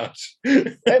montage.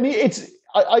 I mean,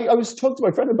 I was talking to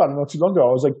my friend about it not too long ago.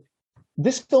 I was like,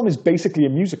 this film is basically a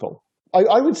musical.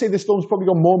 I would say this film's probably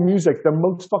got more music than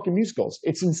most fucking musicals.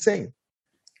 It's insane.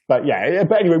 But yeah,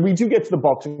 but anyway, we do get to the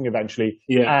boxing eventually.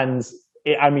 Yeah. And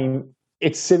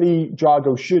it's silly.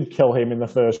 Drago should kill him in the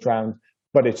first round,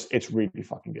 but it's really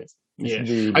fucking good.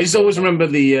 Really I just always remember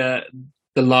the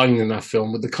line in that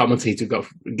film with the commentator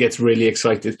gets really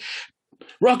excited.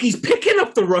 Rocky's picking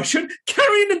up the Russian,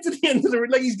 carrying him to the end of the ring,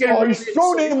 like he's getting. He's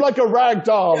throwing him like a rag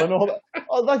doll and all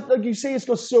that. Like you say, it's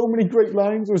got so many great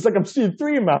lines. It was like I'm seeing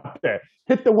three of them out there.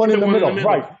 Hit the one in the middle,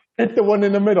 right? Hit the one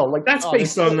in the middle. Like that's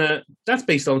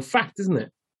based on fact, isn't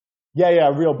it?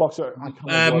 Yeah, real boxer.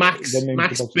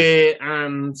 Max Baer,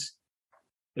 and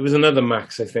there was another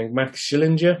Max, I think, Max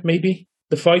Schillinger, maybe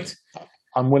the fight.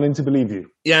 I'm willing to believe you.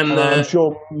 Yeah, and I'm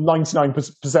sure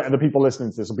 99% of the people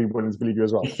listening to this will be willing to believe you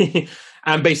as well.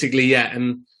 And basically, yeah,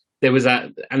 and there was that,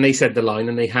 and they said the line,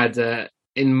 and they had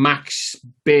in Max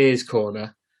Baer's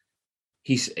corner,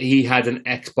 he had an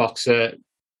ex-boxer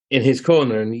in his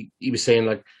corner, and he was saying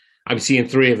like, I'm seeing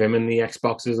three of him, and the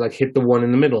ex-boxers like hit the one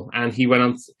in the middle, and he went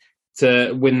on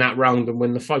to win that round and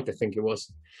win the fight. I think it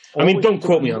was. I mean, don't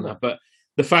quote me on that, but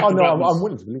the fact. Oh no, I'm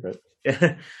willing to believe it.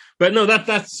 Yeah. But no,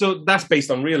 that's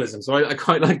based on realism. So I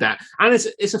quite like that, and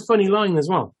it's a funny line as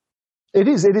well. It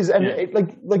is, and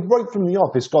like right from the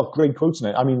off, it's got great quotes in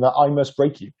it. I mean, that "I must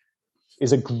break you"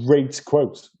 is a great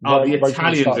quote. Oh, the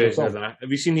Italian version of that.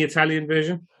 Have you seen the Italian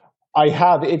version? I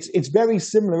have. It's very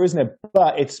similar, isn't it?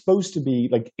 But it's supposed to be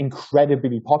like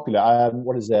incredibly popular.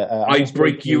 What is it? I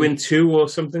break you in two or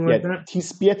something like that. Ti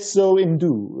spiezzo in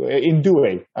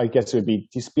due. I guess it would be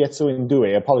ti spiezzo in due.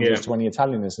 Apologies to any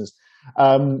Italian listeners.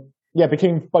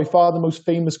 Became by far the most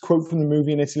famous quote from the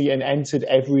movie in Italy and entered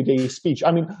everyday speech.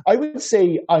 I mean, I would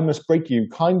say "I must break you"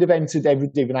 kind of entered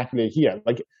everyday vernacular here.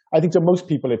 Like, I think to most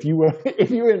people, if you were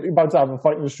about to have a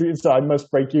fight in the street and say "I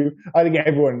must break you," I think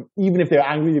everyone, even if they're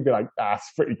angry, you'd be like, "That's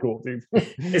pretty cool, dude."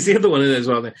 It's the other one in it as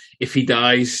well. If he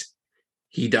dies,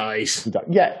 he dies.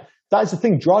 Yeah, that's the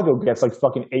thing. Drago gets like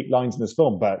fucking 8 lines in this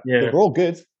film, but they're all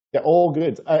good. They're all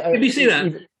good. Did you see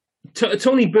that?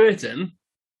 Tony Burton,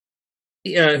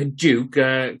 Duke,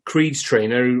 Creed's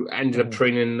trainer, who ended up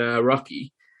training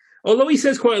Rocky, although he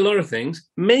says quite a lot of things,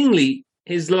 mainly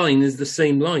his line is the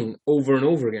same line over and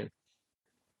over again.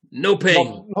 No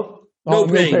pain. No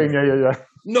pain. Yeah.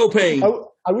 No pain.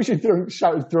 I wish he'd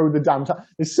shouted "throw the damn towel."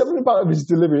 There's something about his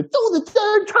delivery. "Throw the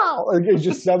damn towel." It's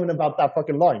just something about that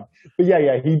fucking line. But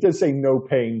yeah, he does say "no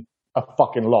pain" a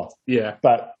fucking lot. Yeah.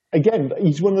 But again,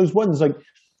 he's one of those ones like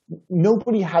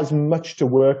nobody has much to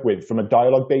work with from a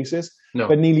dialogue basis,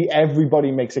 but nearly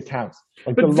everybody makes it count.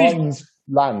 Like but the lines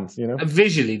land, you know.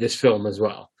 Visually, this film as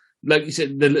well. Like you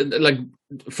said, like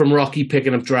from Rocky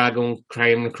picking up Drago and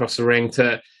crying across the ring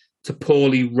to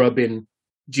Paulie rubbing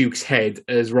Duke's head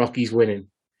as Rocky's winning,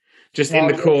 just in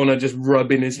the corner, just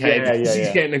rubbing his head.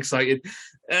 He's getting excited.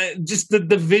 Just the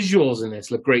visuals in this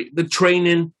look great. The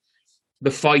training,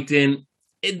 the fighting,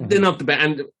 they're not the best.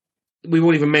 And we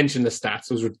won't even mention the stats;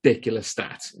 those ridiculous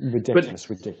stats. Ridiculous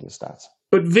stats.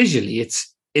 But visually,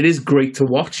 it is great to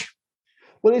watch.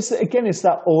 Well, it's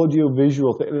that audio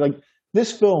visual thing. Like,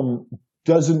 this film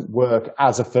doesn't work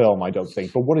as a film, I don't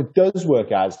think. But what it does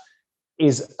work as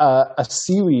is a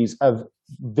series of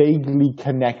vaguely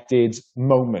connected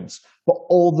moments. But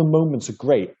all the moments are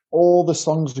great. All the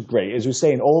songs are great. As we're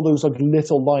saying, all those like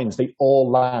little lines, they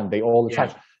all land. They all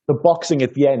attach. Yeah. The boxing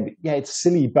at the end, it's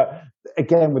silly. But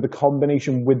again, with the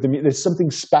combination with there's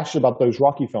something special about those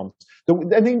Rocky films.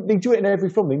 And they do it in every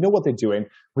film. They know what they're doing.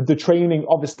 With the training,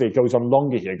 obviously, it goes on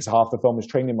longer here because half the film is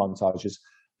training montages.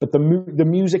 But the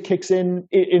music kicks in.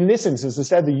 In this instance,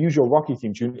 instead of the usual Rocky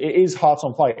theme tune, it is Hearts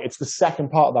on Fire. It's the second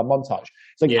part of that montage.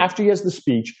 It's like after he has the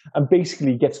speech and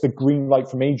basically gets the green light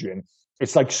from Adrian,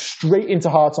 it's like straight into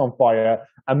Hearts on Fire,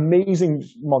 amazing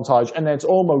montage, and then it's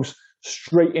almost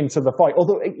straight into the fight.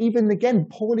 Although even again,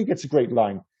 Paulie gets a great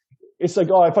line. It's like,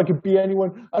 "Oh, if I could be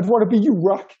anyone, I'd want to be you,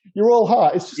 Rock. You're all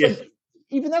heart." It's just like,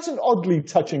 even that's an oddly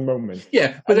touching moment.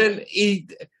 Yeah, but then he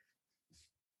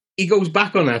goes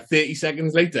back on that 30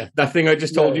 seconds later. That thing I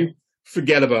just told you,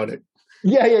 forget about it.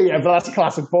 Yeah. But that's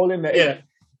classic Paul, isn't it? Yeah.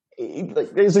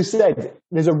 Like, as I said,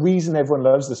 there's a reason everyone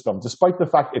loves this film, despite the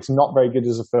fact it's not very good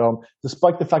as a film,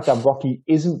 despite the fact that Rocky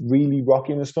isn't really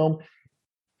Rocky in this film.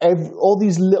 All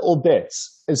these little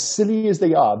bits, as silly as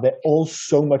they are, they're all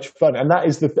so much fun. And that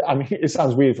is I mean, it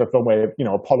sounds weird for a film where,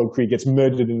 Apollo Creed gets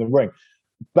murdered in the ring.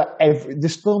 But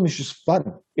this film is just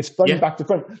fun. It's fun back to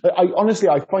front. Like,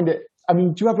 I find it. I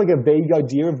mean, do you have like a vague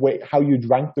idea of how you'd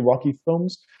rank the Rocky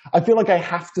films? I feel like I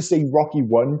have to say Rocky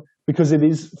 1 because it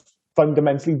is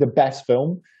fundamentally the best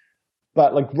film.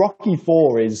 But like Rocky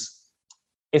 4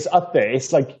 it's up there.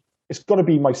 It's like, it's got to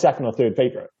be my second or third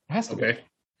favorite. It has to be.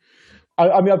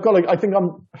 I mean, I think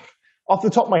I'm off the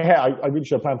top of my head. I really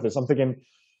should have planned for this. I'm thinking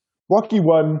Rocky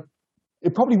 1.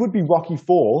 It probably would be Rocky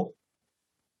 4,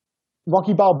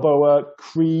 Rocky Balboa,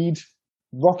 Creed,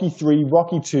 Rocky 3,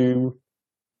 Rocky 2.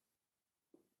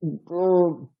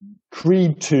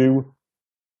 Creed 2,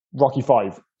 Rocky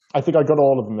 5. I think I got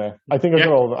all of them there. I think I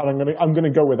got all of it, and I'm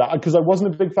gonna go with that because I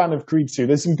wasn't a big fan of Creed 2.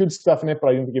 There's some good stuff in it, but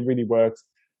I didn't think it really worked.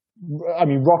 I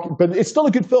mean, Rocky, but it's still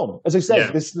a good film. As I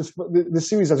said, this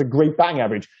series has a great batting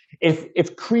average.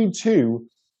 If Creed 2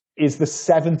 is the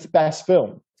 7th best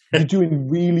film, you're doing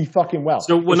really fucking well.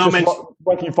 So we're not mentioning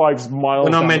Rocky 5's miles. We're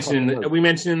not mentioning. Are we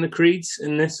mentioning the Creeds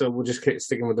in this, or we'll just keep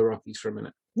sticking with the Rockies for a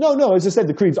minute? No. As I said,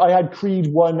 the Creeds. I had Creed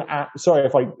 1 at. Sorry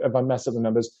if I messed up the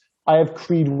numbers. I have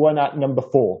Creed 1 at number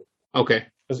 4. Okay.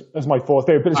 As my fourth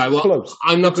favorite, but it's close.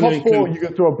 I'm not going to include. 4, you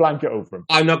can throw a blanket over them.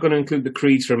 I'm not going to include the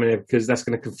Creeds for a minute because that's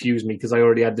going to confuse me because I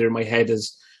already had there in my head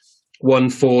as 1,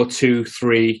 4, 2,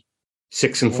 3,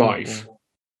 6, and 5.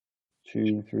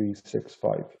 2, 3, 6,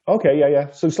 5. Okay,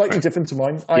 yeah. So slightly different to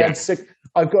mine. I had 6.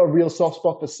 I've got a real soft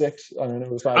spot for 6. I don't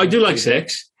know. I do like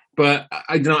 6, But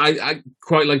I don't know. I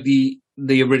quite like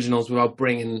the originals without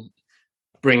bringing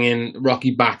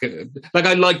Rocky back. Like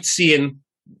I liked seeing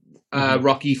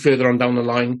Rocky further on down the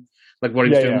line, like what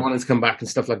he was doing, wanting to come back and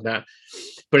stuff like that.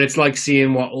 But it's like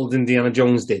seeing what old Indiana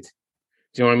Jones did.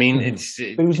 Do you know what I mean?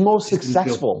 It was more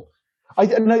successful. I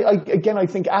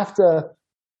think after,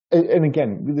 and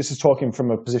again, this is talking from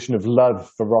a position of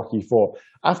love for Rocky 4.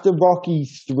 After Rocky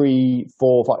 3,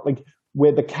 4, 5, like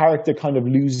where the character kind of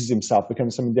loses himself,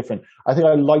 becomes something different. I think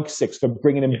I like 6 for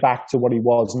bringing him back to what he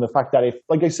was, and the fact that, if,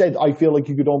 like I said, I feel like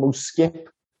you could almost skip.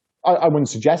 I wouldn't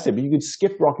suggest it, but you could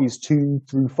skip Rockies 2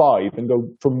 through 5 and go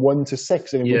from 1 to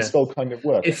 6, and it would still kind of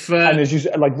work. And as you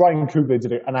said, like Ryan Coogler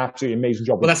did an absolutely amazing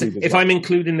job. Well, that's it. If I'm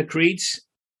including the Creeds,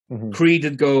 Creed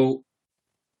would go.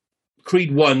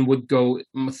 Creed 1 would go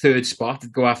third spot,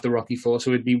 it'd go after Rocky 4, so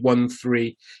it'd be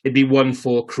 1-3. It'd be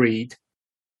 1-4 Creed.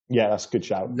 Yeah, that's a good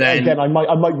shout. Then again, I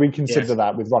might reconsider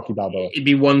that with Rocky Balboa. It'd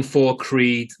be 1-4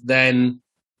 Creed. Then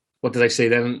what did I say?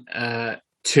 Then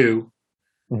 2.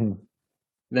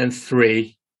 Then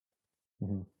 3.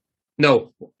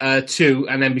 No, 2,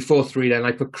 and then before 3, then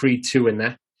I put Creed 2 in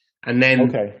there, and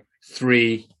then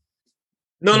 3.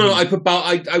 No, I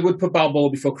would put Balboa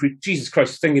before Creed. Jesus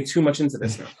Christ, I'm thinking too much into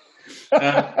this now.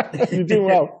 You're doing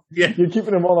well. Yeah, you're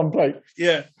keeping them all on plate.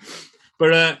 Yeah,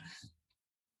 but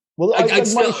well, I'd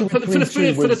still, for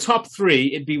the top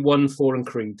 3, it'd be 1, 4, and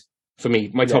Creed for me.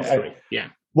 My top 3. Yeah.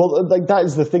 Well, like that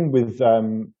is the thing with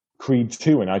Creed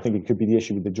 2, and I think it could be the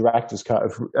issue with the director's cut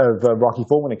of Rocky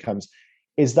 4 when it comes,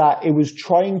 is that it was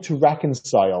trying to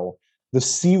reconcile the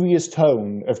serious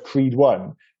tone of Creed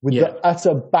 1 with the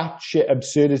utter batshit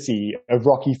absurdity of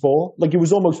Rocky 4. Like, it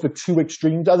was almost the two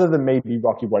extremes, other than maybe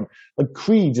Rocky 1. Like,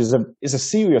 Creed is a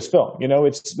serious film, you know?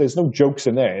 There's no jokes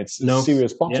in there. It's a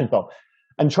serious boxing film.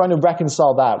 And trying to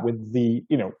reconcile that with the,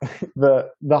 you know,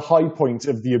 the high point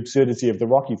of the absurdity of the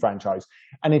Rocky franchise.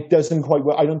 And it doesn't quite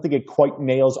work. I don't think it quite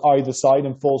nails either side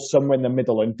and falls somewhere in the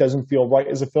middle and doesn't feel right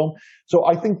as a film. So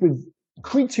I think with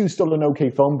Creed 2 is still an okay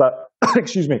film, but,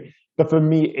 excuse me, but for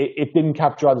me, it didn't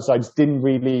capture either sides, didn't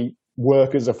really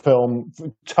work as a film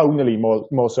tonally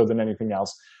more so than anything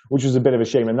else, which was a bit of a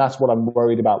shame. And that's what I'm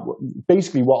worried about.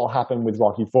 Basically, what will happen with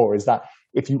Rocky 4 is that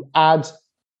if you add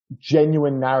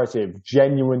genuine narrative,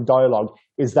 genuine dialogue,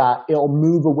 is that it'll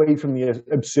move away from the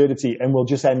absurdity and will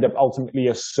just end up ultimately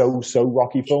a so-so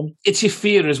Rocky film. It's your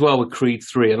fear as well with Creed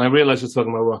 3, and I realize we're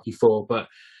talking about Rocky 4, but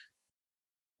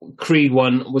Creed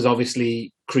 1 was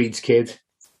obviously Creed's kid.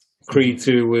 Creed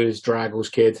 2 was Drago's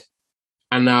kid.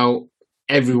 And now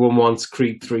everyone wants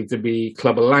Creed 3 to be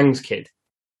Clubber Lang's kid.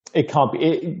 It can't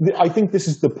be. I think this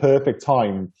is the perfect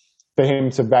time for him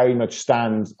to very much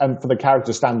stand, and for the character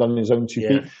to stand on his own 2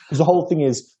 feet. Because the whole thing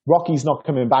is, Rocky's not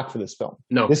coming back for this film.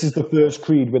 No. This is the first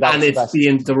Creed without And it's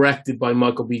being directed by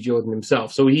Michael B. Jordan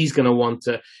himself. So he's going to want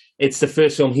to... It's the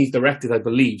first film he's directed, I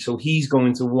believe. So he's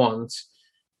going to want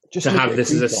just to have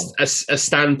this as a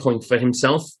standpoint for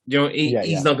himself. You know,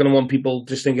 he's not going to want people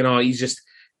just thinking, oh, he's just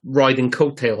riding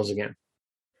coattails again.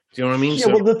 Do you know what I mean? Yeah,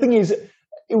 well, the thing is,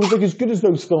 it was like, as good as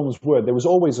those films were, there was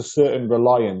always a certain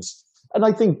reliance. And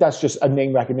I think that's just a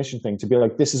name recognition thing, to be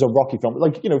like, this is a Rocky film.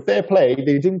 Like, you know, fair play.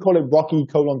 They didn't call it Rocky :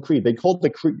 Creed. They called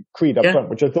it Creed up front,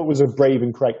 which I thought was a brave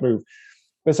and correct move.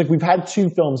 But it's like, we've had 2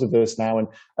 films of this now. And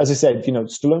as I said, you know,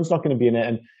 Stallone's not going to be in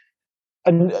it.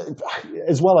 And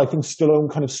as well, I think Stallone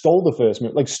kind of stole the first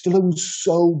movie. Like, Stallone's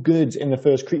so good in the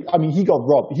first Creed. I mean, he got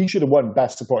robbed. He should have won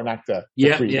Best Supporting Actor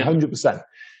for Creed, 100%.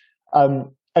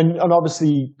 And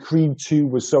obviously, Creed 2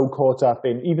 was so caught up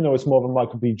in, even though it's more of a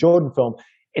Michael B. Jordan film,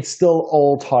 it's still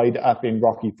all tied up in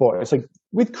Rocky 4. It's like,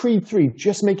 with Creed 3,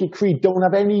 just make it Creed. Don't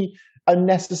have any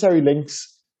unnecessary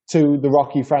links to the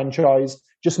Rocky franchise.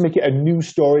 Just make it a new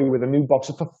story with a new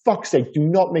boxer. For fuck's sake, do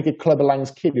not make it Clubber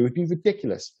Lang's kid. It would be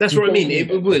ridiculous. That's what I mean.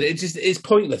 It would. It's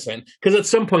pointless then. Because at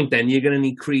some point then, you're going to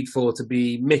need Creed 4 to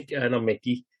be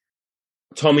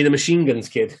Tommy the Machine Gun's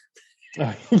kid.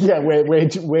 Yeah, where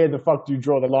the fuck do you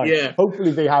draw the line? Yeah.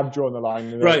 Hopefully they have drawn the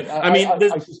line. Right.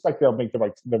 I suspect they'll make the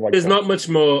right. There's not much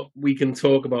more we can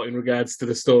talk about in regards to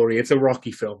the story. It's a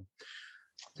Rocky film.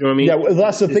 Do you know what I mean? Yeah, well,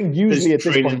 that's the thing. Usually at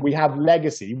this point, we have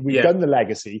legacy. We've done the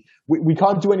legacy. We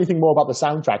can't do anything more about the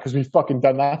soundtrack because we've fucking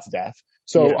done that to death.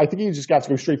 So I think you just got to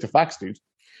go straight to facts, dude.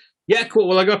 Yeah, cool.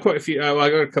 Well, I got quite a few. I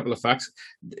got a couple of facts.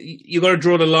 You got to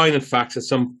draw the line in facts at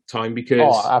some time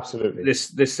because absolutely,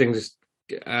 this thing just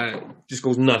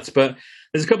goes nuts. But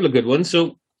there's a couple of good ones.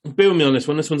 So bear with me on this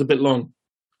one. This one's a bit long.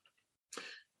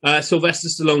 Sylvester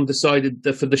Stallone decided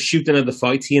that for the shooting of the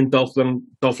fight, he and Dolph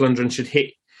Lundgren should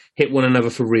hit one another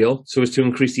for real, so as to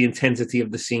increase the intensity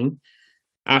of the scene.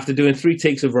 After doing 3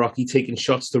 takes of Rocky taking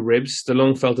shots to ribs,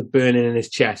 Stallone felt a burning in his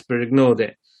chest, but ignored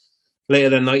it. Later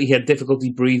that night, he had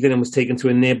difficulty breathing and was taken to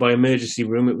a nearby emergency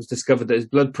room. It was discovered that his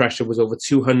blood pressure was over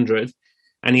 200,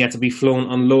 and he had to be flown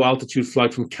on low-altitude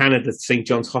flight from Canada to St.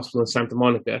 John's Hospital in Santa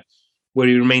Monica, where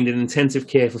he remained in intensive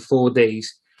care for 4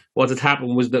 days. What had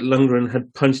happened was that Lundgren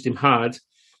had punched him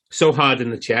so hard in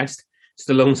the chest,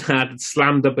 Stallone's heart had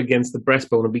slammed up against the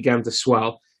breastbone and began to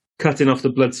swell, cutting off the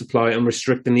blood supply and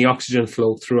restricting the oxygen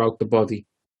flow throughout the body.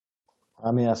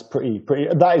 I mean, that's pretty.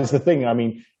 That is the thing. I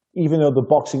mean, even though the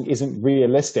boxing isn't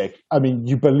realistic, I mean,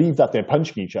 you believe that they're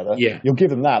punching each other. Yeah. You'll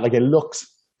give them that. Like, it looks,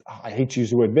 I hate to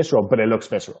use the word visceral, but it looks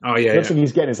visceral. Oh, yeah. It looks like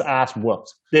he's getting his ass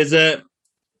whooped. There's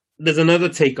another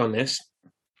take on this.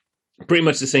 Pretty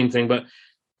much the same thing, but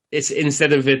it's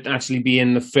instead of it actually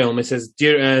being the film, it says,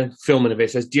 filming of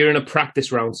it, says, during a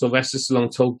practice round, Sylvester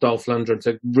Stallone told Dolph Lundgren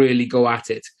to really go at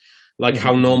it, like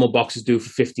how normal boxers do for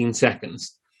 15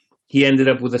 seconds. He ended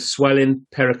up with a swelling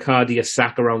pericardia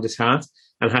sac around his heart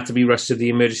and had to be rushed to the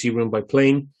emergency room by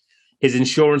plane. His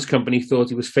insurance company thought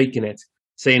he was faking it,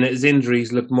 saying that his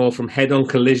injuries looked more from head-on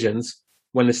collisions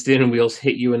when the steering wheels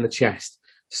hit you in the chest.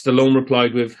 Stallone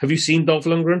replied with, "Have you seen Dolph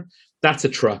Lundgren? That's a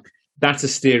truck. That's a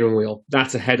steering wheel.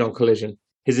 That's a head-on collision."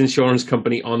 His insurance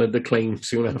company honored the claim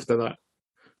soon after that.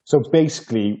 So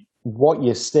basically, what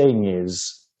you're saying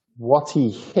is, what he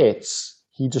hits,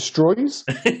 he destroys?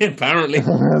 Apparently.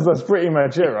 That's pretty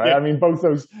much it, right? Yeah. I mean, both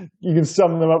those, you can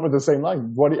sum them up with the same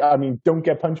line. Don't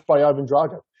get punched by Ivan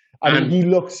Drago. I mean, he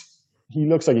looks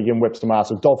like he can whip some ass.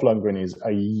 So Dolph Lundgren is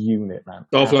a unit, man.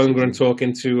 Dolph Lundgren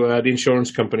talking to the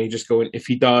insurance company, just going, if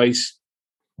he dies...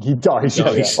 He dies.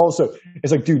 Yeah. Also,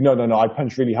 it's like, dude, no. I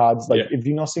punch really hard. Like, if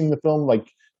you've not seen the film, like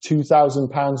 2,000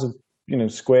 pounds of,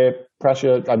 square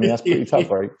pressure. I mean, that's pretty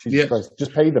tough, right? Jesus Christ.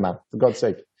 Just pay the man, for God's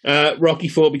sake. Rocky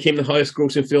IV became the highest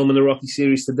grossing film in the Rocky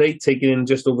series to date, taking in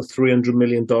just over $300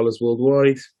 million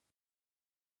worldwide.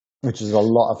 Which is a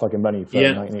lot of fucking money for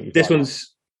 1985.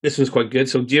 This one's quite good.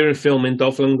 So during filming,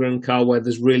 Dolph Lundgren and Carl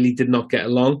Weathers really did not get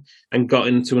along and got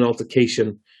into an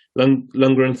altercation.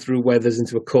 Lundgren threw Weathers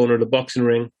into a corner of the boxing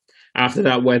ring. After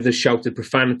that, Weathers shouted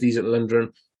profanities at Lundgren.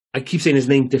 I keep saying his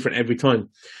name different every time.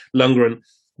 Lundgren,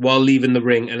 while leaving the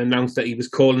ring, and announced that he was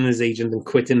calling his agent and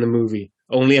quitting the movie.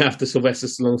 Only after Sylvester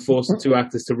Stallone forced the two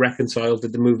actors to reconcile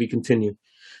did the movie continue.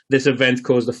 This event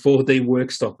caused a 4-day work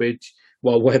stoppage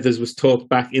while Weathers was talked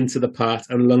back into the part,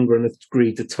 and Lundgren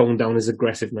agreed to tone down his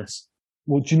aggressiveness.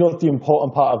 Well, do you know what the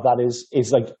important part of that is?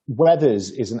 Is like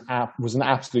Weathers was an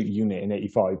absolute unit in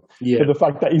 '85. Yeah. But the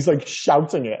fact that he's like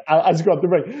shouting it as he got the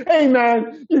ring, "Hey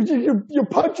man, you're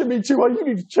punching me too hard. You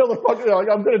need to chill the fuck out. Like,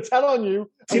 I'm going to tell on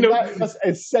you." That's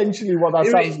essentially what that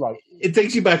sounds like. It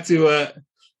takes you back to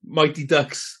Mighty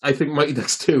Ducks. I think Mighty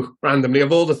Ducks 2, randomly,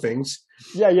 of all the things.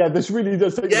 Yeah. This really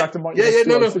does take you back to Mighty Ducks 2.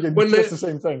 No. Just the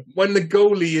same thing. When the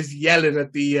goalie is yelling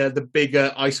at the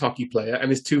bigger ice hockey player, and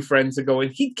his two friends are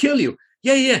going, "He'd kill you."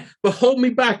 Yeah, but hold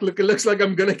me back. Look, it looks like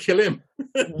I'm going to kill him.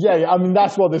 Yeah, I mean,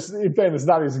 that's what this, in fairness,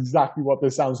 that is exactly what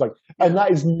this sounds like. And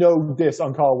that is no diss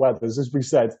on Carl Weathers. As we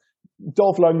said,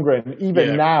 Dolph Lundgren,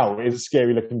 even now, is a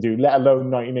scary looking dude, let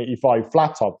alone 1985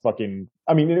 flat top fucking,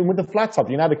 I mean, with the flat top,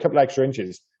 you can add a couple extra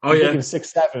inches. Oh, yeah.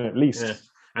 6'7" at least. Yeah.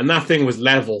 And that thing was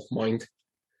level, mind.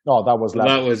 Oh, that was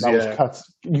level. That was cut.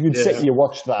 You could sit here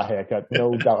watch that haircut,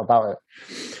 no doubt about it.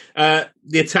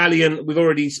 The Italian, we've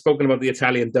already spoken about the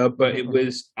Italian dub, but it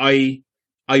was I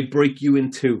Break You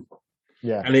in Two.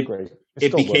 Yeah, and it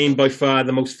became by far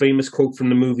the most famous quote from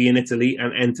the movie in Italy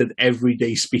and entered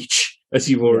everyday speech, as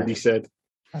you've already said.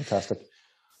 Fantastic.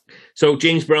 So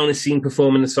James Brown is seen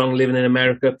performing the song Living in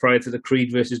America prior to the Creed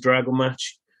versus Drago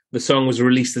match. The song was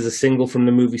released as a single from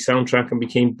the movie soundtrack and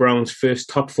became Brown's first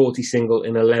top 40 single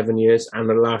in 11 years and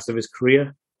the last of his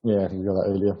career. Yeah, you got that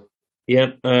earlier.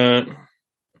 Yeah.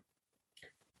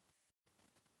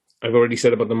 I've already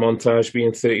said about the montage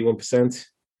being 31%.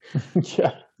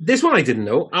 Yeah. This one I didn't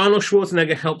know. Arnold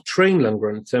Schwarzenegger helped train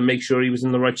Lundgren to make sure he was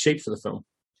in the right shape for the film.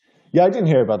 Yeah, I didn't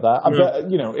hear about that.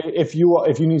 No. But, if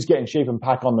you need to get in shape and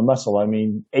pack on the muscle, I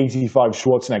mean, 85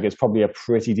 Schwarzenegger is probably a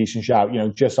pretty decent shout,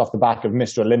 just off the back of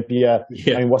Mr. Olympia.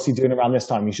 Yeah. I mean, what's he doing around this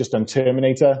time? He's just done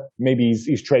Terminator. Maybe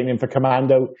he's training for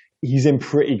Commando. He's in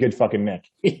pretty good fucking nick.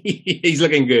 He's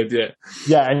looking good, yeah.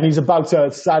 Yeah, and he's about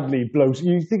to sadly blow.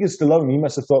 You think it's Stallone, he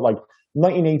must have thought like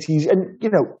 1980s. And,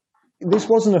 this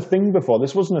wasn't a thing before.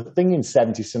 This wasn't a thing in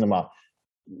 70s cinema.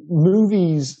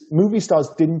 Movie stars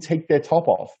didn't take their top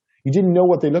off. You didn't know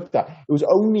what they looked at. It was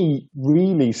only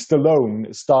really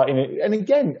Stallone starting it. And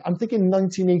again, I'm thinking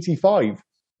 1985,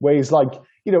 where he's like,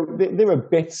 there are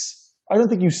bits. I don't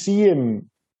think you see him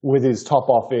with his top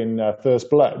off in First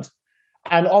Blood.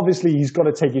 And obviously he's got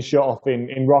to take his shirt off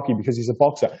in Rocky because he's a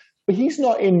boxer. But he's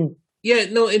not in Yeah,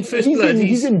 no, in First Blood,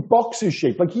 he's in boxer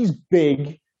shape. Like, he's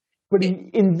big, but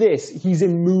in this, he's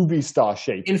in movie star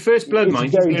shape. In First Blood,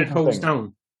 mind, he's getting hosed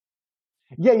down.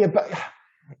 Yeah, but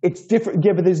it's different.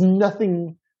 Yeah, but there's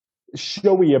nothing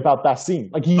showy about that scene.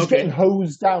 Like, he's getting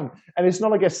hosed down, and it's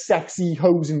not like a sexy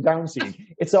hosing down scene.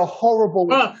 It's a horrible.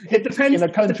 Well, it depends.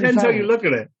 It depends how you look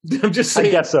at it. I'm just saying.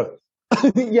 I guess so.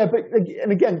 Yeah, but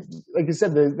and again, like I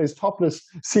said, there's topless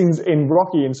scenes in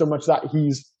Rocky, in so much that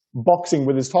he's boxing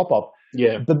with his top off.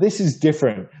 Yeah, but this is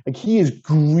different. Like, he is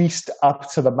greased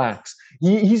up to the max.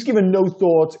 He's given no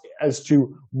thought as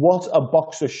to what a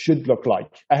boxer should look like,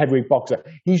 a heavyweight boxer.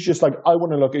 He's just like, I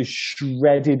want to look as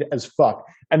shredded as fuck.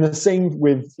 And the same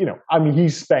with, he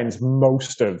spends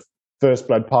most of First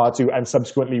Blood Part 2 and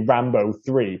subsequently Rambo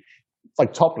 3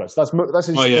 like topless. That's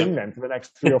his thing then for the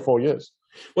next 3 or 4 years.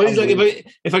 Well, he's like,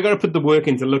 if I got to put the work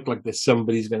in to look like this,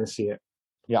 somebody's going to see it.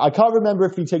 Yeah, I can't remember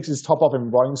if he takes his top off in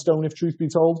Rhinestone, if truth be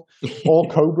told, or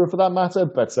Cobra for that matter.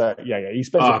 But he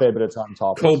spends a fair bit of time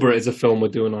topless. Cobra is a film we're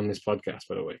doing on this podcast,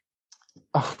 by the way.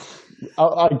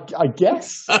 I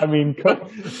guess. I mean,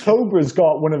 Cobra's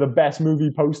got one of the best movie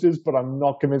posters, but I'm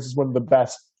not convinced it's one of the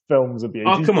best films of the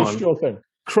 80s. Oh, come on. Sure thing.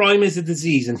 Crime is a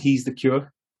disease and he's the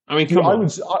cure. I mean, come on.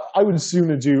 I would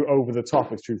sooner do Over the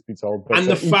Top, if truth be told. But and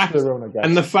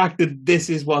the fact that this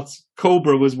is what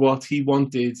Cobra was what he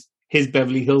wanted his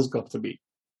Beverly Hills Cop to be.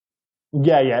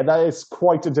 Yeah, that is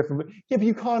quite a different. Yeah, but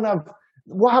you can't have.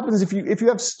 What happens if you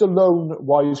have Stallone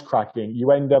wisecracking?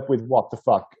 You end up with what the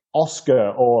fuck,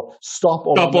 Oscar or Stop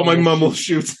or My Mum Will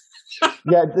Shoot.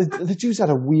 Yeah, the dude's had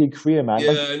a weird career, man.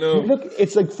 Yeah, I know. Look,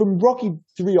 it's like from Rocky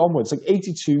 3 onwards, like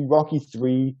 82, Rocky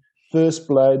 3, First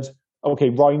Blood. Okay,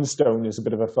 Rhinestone is a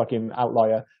bit of a fucking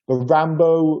outlier. But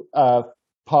Rambo,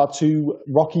 Part 2,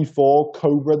 Rocky 4,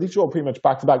 Cobra, these are all pretty much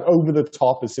back-to-back. Over the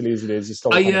Top, as silly as it is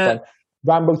still kind of fun.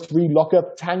 Rambo 3,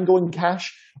 Lockup, Tango and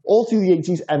Cash, all through the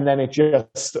 80s, and then it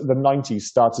just, the 90s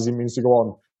starts as it means to go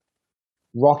on.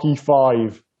 Rocky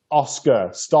 5, Oscar,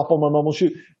 Stop or My Mum Will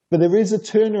Shoot. But there is a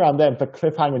turnaround then for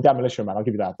Cliffhanger and Demolition Man. I'll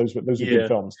give you that. Those are good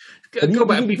films. Go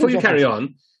back, before you carry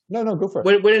on. No, go for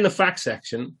it. We're in the facts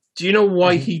section. Do you know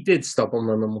why he did Stop or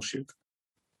My Mum Will Shoot?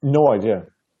 No idea.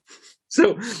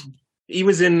 So he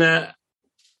was in a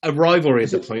rivalry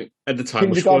at the time.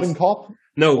 Kindergarten Cop?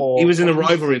 No, he was in a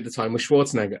rivalry at the time with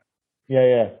Schwarzenegger.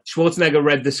 Yeah. Schwarzenegger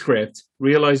read the script,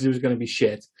 realized it was going to be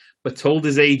shit, but told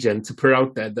his agent to put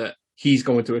out there that he's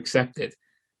going to accept it.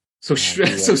 So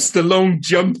Stallone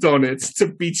jumped on it to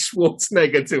beat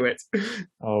Schwarzenegger to it.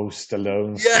 Oh,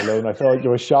 Stallone. I felt like you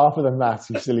were sharper than that,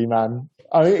 you silly man.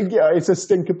 I mean, yeah, it's a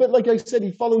stinker. But like I said,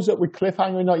 he follows up with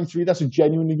Cliffhanger in 93. That's a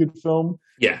genuinely good film.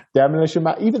 Yeah. Demolition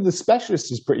Man. Even The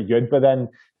Specialist is pretty good. But then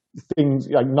things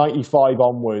like 95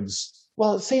 onwards.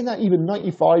 Well, saying that, even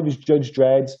 95 is Judge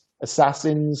Dredd,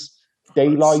 Assassins,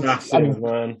 Daylight.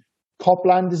 Man.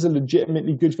 Copland is a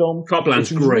legitimately good film.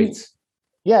 Copland's great.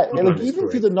 Yeah, like even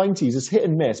through the 90s, it's hit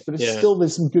and miss, but it's still,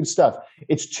 there's some good stuff.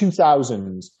 It's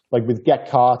 2000s, like with Get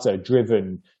Carter,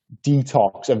 Driven,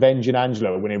 Detox, Avenging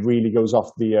Angelo, when it really goes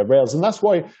off the rails. And that's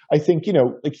why I think,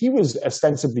 like he was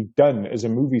ostensibly done as a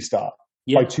movie star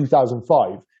by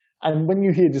 2005. And when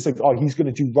you hear just like, oh, he's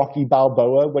going to do Rocky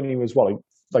Balboa when he was,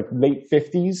 like late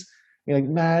 50s, you're like,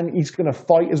 man, he's going to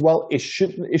fight as well. It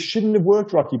shouldn't have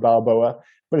worked, Rocky Balboa,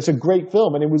 but it's a great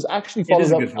film. And it was actually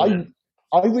followed up.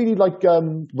 I really like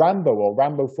Rambo or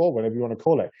Rambo 4, whatever you want to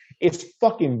call it. It's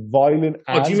fucking violent.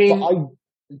 Do you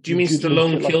mean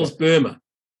Stallone kills Burma?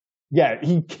 Yeah,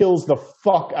 he kills the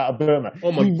fuck out of Burma.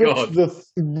 Oh my God. He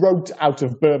rips the throat out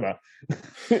of Burma.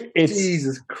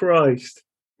 Jesus Christ.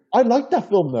 I like that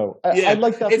film, though. I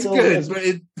like that film. It's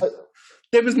good, but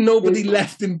there was nobody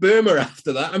left in Burma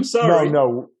after that. I'm sorry.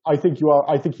 No, I think you are.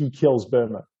 I think he kills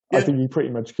Burma. Yeah. I think he pretty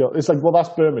much killed. It's like, well, that's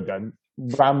Burma done.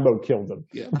 Rambo killed them.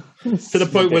 Yeah. To the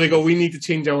point where they go, we need to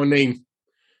change our name.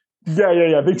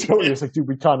 Yeah. They totally. It's like, dude,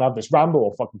 we can't have this. Rambo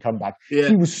will fucking come back. Yeah.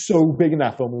 He was so big in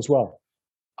that film as well.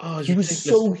 Oh, he was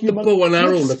so human. The bow and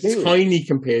arrow looked tiny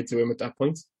compared to him at that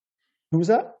point. Who was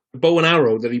that? The bow and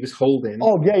arrow that he was holding.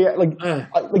 Oh, yeah. Like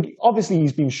obviously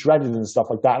he's been shredded and stuff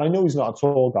like that. And I know he's not a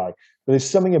tall guy, but there's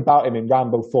something about him in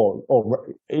Rambo 4, or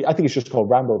I think it's just called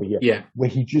Rambo over here, where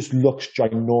he just looks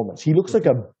ginormous. He looks like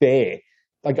a bear.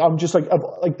 Like, I'm just like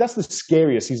that's the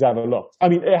scariest he's ever looked. I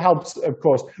mean, it helps, of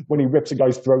course, when he rips a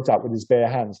guy's throat out with his bare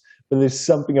hands. But there's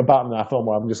something about him in that film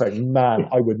where I'm just like, man,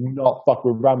 I would not fuck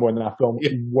with Rambo in that film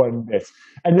one bit.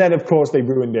 And then, of course, they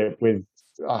ruined it with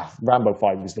Rambo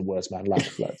 5 is the worst, man.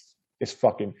 Last Blood.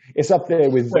 It's up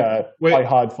there with Die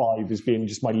Hard 5 as being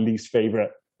just my least favorite.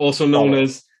 Also known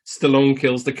as Stallone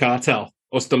Kills the Cartel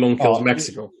or Stallone Kills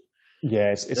Mexico.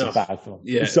 Yeah, it's a bad film.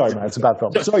 Yeah. Sorry, man, it's a bad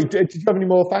film. Sorry, did you have any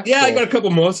more facts? Yeah, I got a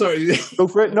couple more. Sorry. Go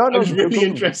for it. No, I was really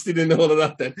interested in all of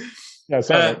that then. No,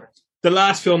 sorry. The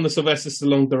last film that Sylvester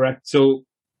Stallone directed, so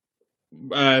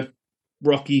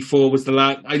Rocky IV was the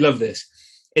last. I love this.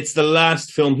 It's the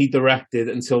last film he directed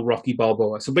until Rocky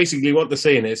Balboa. So basically what they're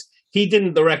saying is he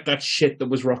didn't direct that shit that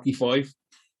was Rocky V.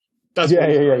 That's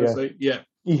yeah.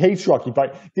 He hates Rocky V.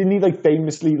 Didn't he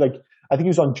famously I think he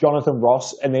was on Jonathan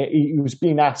Ross, and he was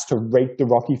being asked to rate the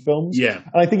Rocky films. Yeah.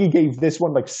 And I think he gave this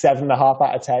one 7.5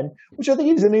 out of 10, which I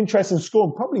think is an interesting score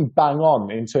and probably bang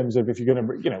on in terms of if you're going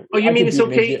to, Oh, you mean it's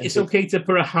okay? It's okay to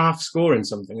put a half score in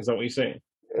something? Is that what you're saying?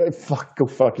 Go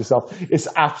fuck yourself. It's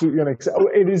absolutely unacceptable.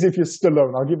 It is if you're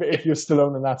Stallone. I'll give it if you're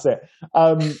Stallone, and that's it.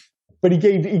 But he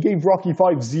gave Rocky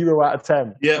V 0 out of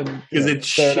 10. Yeah, because it's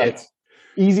shit. Enough.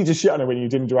 Easy to shit on it when you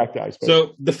didn't direct it, I suppose.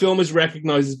 So the film is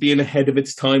recognized as being ahead of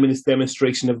its time in its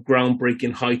demonstration of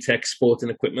groundbreaking high-tech sporting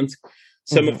equipment,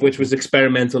 some of which was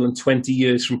experimental and 20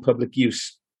 years from public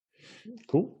use.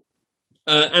 Cool.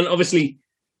 And obviously,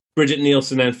 Bridget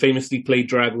Nielsen then famously played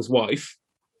Drago's wife,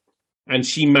 and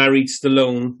she married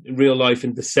Stallone in real life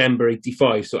in December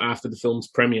 '85, so after the film's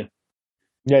premiere.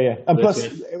 Yeah. And plus,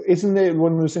 isn't it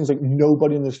one of those things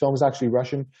nobody in this film is actually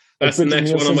Russian? That's the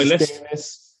next one on my list.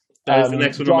 That is the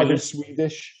next one on my list.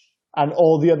 Swedish, and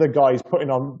all the other guys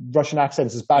putting on Russian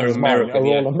accents as bad as mine are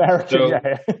all American. So,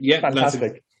 yeah,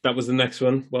 fantastic. That was the next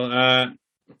one. Well,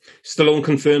 Stallone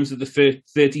confirms that the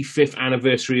 35th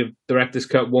anniversary of Director's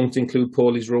Cut won't include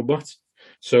Paulie's robot.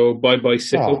 So bye-bye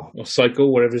Sickle, or Psycho,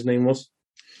 whatever his name was.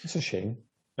 It's a shame.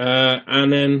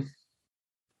 And then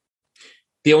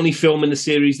the only film in the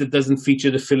series that doesn't feature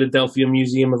the Philadelphia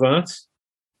Museum of Art.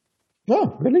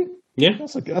 Oh, really? Yeah.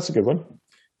 That's a good one.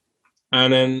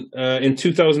 And then in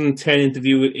 2010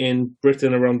 interview in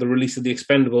Britain around the release of The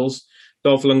Expendables,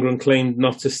 Dolph Lundgren claimed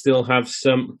not to still have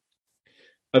some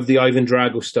of the Ivan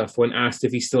Drago stuff when asked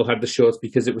if he still had the shorts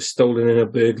because it was stolen in a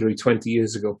burglary 20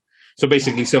 years ago. So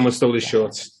basically someone stole his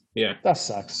shorts. Yeah. That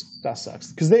sucks.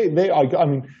 Because I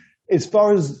mean, as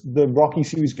far as the Rocky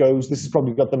series goes, this has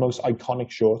probably got the most iconic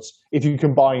shorts. If you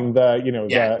combine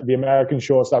the American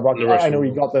shorts that Rocky, I know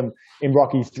he got them in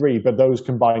Rocky 3, but those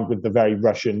combined with the very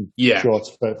Russian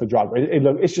shorts for Drago,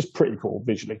 it's just pretty cool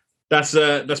visually. That's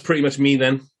pretty much me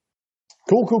then.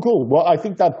 Cool. Well, I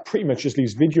think that pretty much just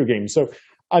leaves video games. So,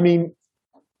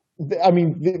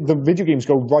 the video games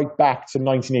go right back to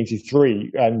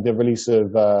 1983 and the release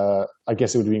of, I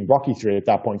guess it would have been Rocky 3 at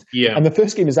that point. Yeah. And the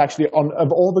first game is actually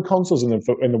of all the consoles in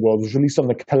the world, was released on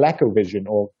the ColecoVision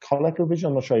or ColecoVision.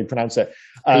 I'm not sure how you pronounce it.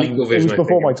 It was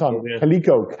before my time. Yeah.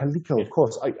 Coleco, of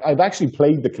course. I've actually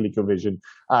played the ColecoVision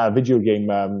video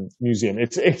game museum.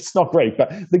 It's not great,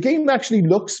 but the game actually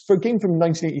looks, for a game from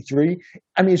 1983,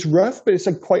 I mean, it's rough, but it's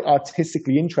quite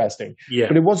artistically interesting. Yeah.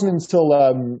 But it wasn't until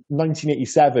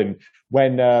 1987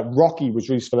 when Rocky was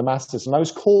released for the Master System. Now, it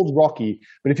was called Rocky,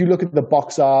 but if you look at the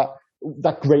box art,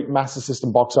 that great Master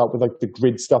System box art with the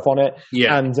grid stuff on it,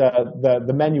 and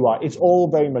the menu art, it's all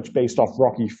very much based off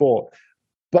Rocky 4.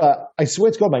 But I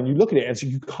swear to God, man, you look at it and so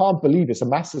you can't believe it's a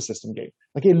Master System game.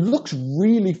 It looks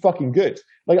really fucking good.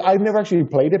 I've never actually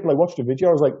played it, but I watched a video.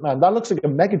 I was like, man, that looks like a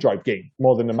Mega Drive game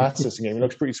more than a Master System game. It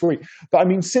looks pretty sweet. But I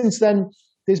mean, since then,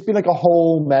 there's been a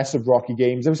whole mess of Rocky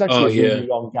games. There was actually a really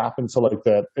long gap until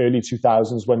the early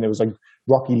 2000s when there was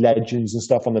Rocky Legends and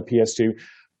stuff on the PS2.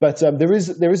 But there is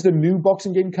a new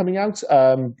boxing game coming out.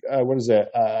 What is it?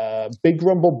 Big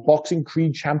Rumble Boxing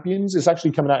Creed Champions. It's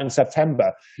actually coming out in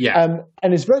September. Yeah.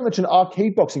 And it's very much an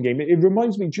arcade boxing game. It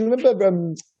reminds me. Do you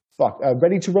remember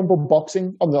Ready to Rumble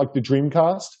Boxing on the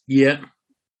Dreamcast? Yeah.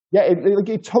 Yeah.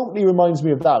 It totally reminds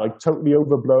me of that. Totally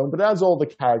overblown, but it has all the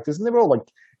characters, and they're all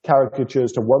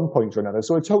caricatures to one point or another.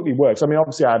 So it totally works. I mean,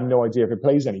 obviously, I have no idea if it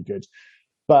plays any good.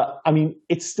 But, I mean,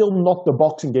 it's still not the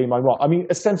boxing game I want. I mean,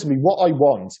 essentially, what I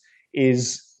want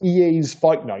is EA's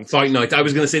Fight Night. Fight Night. I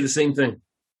was going to say the same thing.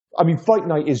 I mean, Fight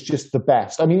Night is just the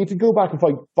best. I mean, if you go back and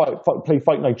play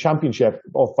Fight Night Championship,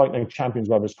 or Fight Night Champions,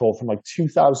 whatever it's called, from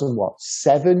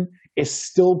 2007, it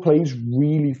still plays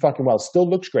really fucking well. Still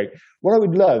looks great. What I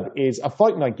would love is a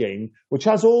Fight Night game, which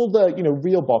has all the,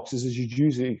 real boxes as you'd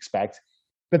usually expect,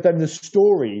 but then the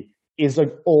story is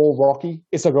all Rocky.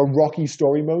 It's a Rocky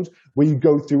story mode where you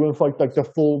go through and fight the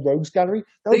full Rogues Gallery.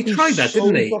 They tried that,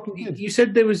 didn't they? You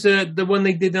said there was the one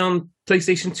they did on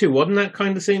PlayStation 2. Wasn't that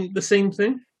kind of the same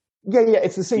thing? Yeah,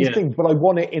 it's the same thing, but I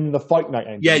want it in the Fight Night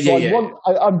engine.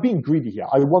 I'm being greedy here.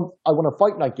 I want a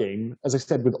Fight Night game, as I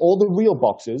said, with all the real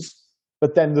boxes,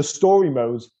 but then the story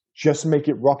modes just make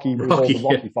it Rocky with all the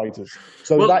Rocky fighters.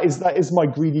 So that is my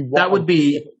greedy. That would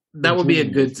be That would be a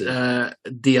good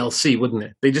DLC, wouldn't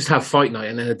it? They just have Fight Night,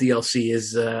 and then a DLC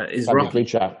is Rocky.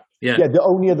 Yeah. The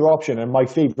only other option, and my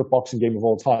favorite boxing game of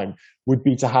all time, would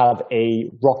be to have a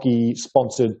Rocky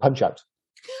sponsored Punch Out.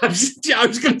 I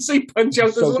was going to say Punch Out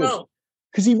as well.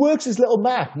 Because he works as little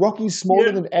Mac. Rocky's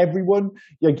smaller than everyone.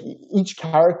 Like each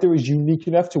character is unique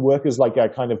enough to work as like a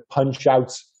kind of Punch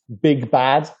Out big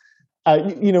bad.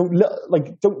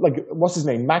 What's his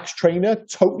name? Max Trainer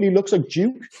totally looks like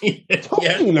Duke.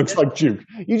 Looks like Duke.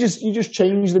 You just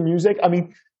change the music. I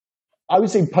mean, I would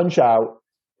say Punch Out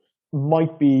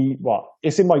might be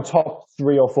it's in my top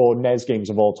 3 or 4 NES games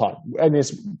of all time, and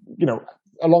it's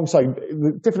alongside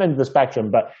the different end of the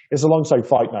spectrum, but it's alongside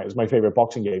Fight Night is my favorite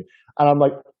boxing game. And I'm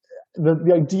like,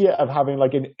 the idea of having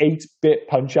like an 8-bit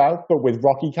Punch Out, but with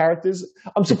Rocky characters,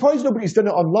 I'm surprised nobody's done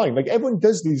it online. Like everyone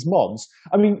does these mods.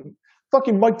 I mean,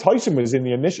 fucking Mike Tyson was in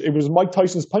the initial. It was Mike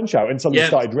Tyson's Punch Out until they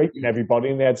started raping everybody,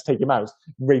 and they had to take him out.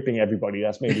 Raping everybody.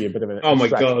 That's maybe a bit of an. Oh my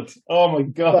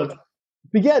god.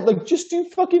 But yeah, like just do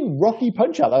fucking Rocky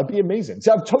Punch Out. That'd be amazing.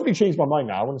 So I've totally changed my mind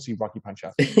now. I want to see Rocky Punch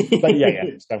Out. But yeah.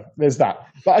 So there's that.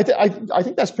 But I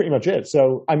think that's pretty much it.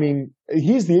 So I mean,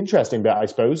 here's the interesting bit, I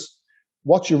suppose.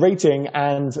 What's your rating,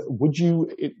 and would you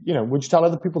tell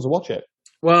other people to watch it?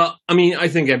 Well, I mean, I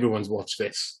think everyone's watched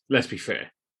this. Let's be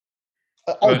fair.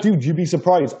 Dude, you'd be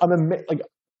surprised.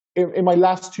 In my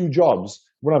last 2 jobs,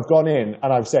 when I've gone in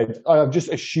and I've said, I've just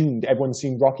assumed everyone's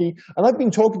seen Rocky. And I've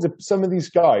been talking to some of these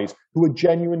guys who are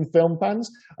genuine film fans.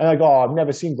 And I go, I've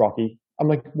never seen Rocky. I'm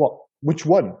like, what? Which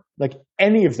one? Like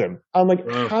any of them. I'm like,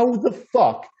 how the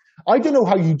fuck? I don't know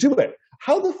how you do it.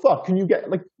 How the fuck can you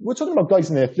get, like, we're talking about guys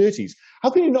in their 30s.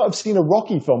 How can you not have seen a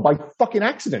Rocky film by fucking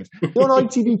accident? You're on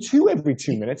ITV2 every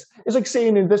 2 minutes. It's like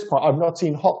saying in this part, I've not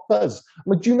seen Hot Fuzz.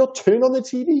 I'm like, do you not turn on the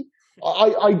TV?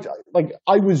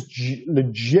 I was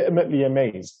legitimately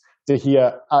amazed to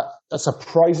hear a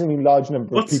surprisingly large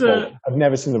number of people have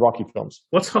never seen the Rocky films.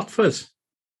 What's Hot Fuzz?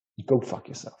 You go fuck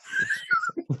yourself.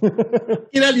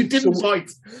 You didn't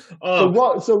fight.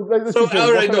 What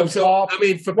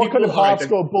kind of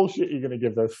hardcore bullshit are you going to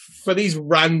give this? For these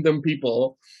random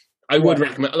people, I would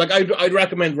recommend. Like I'd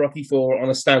recommend Rocky 4 on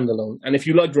a standalone. And if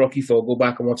you liked Rocky 4, go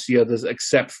back and watch the others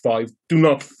except 5. Do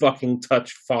not fucking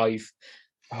touch 5.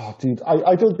 Oh, dude,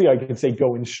 I don't think I can say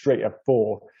going straight at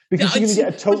 4 because you're going to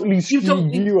get a totally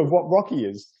skewed view of what Rocky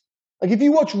is. Like if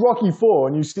you watch Rocky 4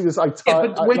 and you see this, but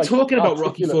we're talking about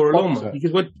Rocky 4 alone,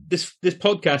 because this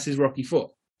podcast is Rocky 4.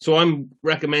 So I'm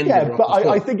recommending. Yeah, but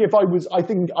I think I would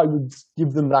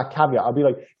give them that caveat. I'd be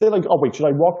like, they're like, oh wait, should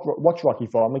I watch Rocky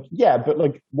 4? I'm like, yeah, but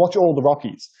like watch all the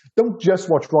Rockies. Don't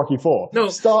just watch Rocky 4. No,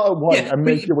 start at 1 and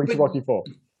make your way to Rocky 4.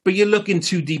 But you're looking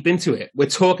too deep into it. We're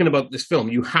talking about this film.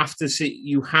 You have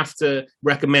to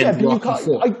recommend Rocky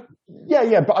 4.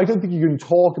 But I don't think you can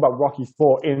talk about Rocky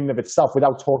 4 in and of itself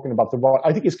without talking about the Rocky.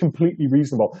 I think it's completely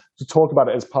reasonable to talk about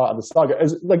it as part of the saga.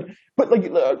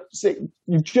 Say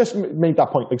you just made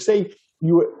that point. Like, say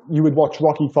you would watch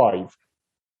Rocky 5,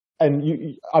 and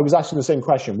I was asking the same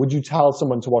question. Would you tell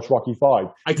someone to watch Rocky 5?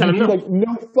 I tell them no. Like,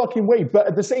 no fucking way. But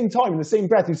at the same time, in the same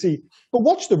breath, you see, but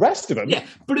watch the rest of them. Yeah,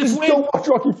 but if we don't watch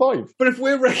Rocky 5. But if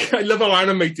I love how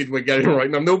animated we're getting right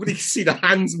now. Nobody can see the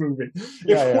hands moving.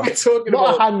 We're talking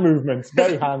not about hand movements,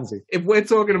 very handsy. If we're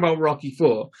talking about Rocky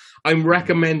 4, I'm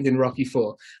recommending Rocky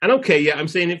 4. And I'm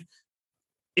saying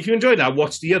if you enjoy that,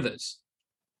 watch the others.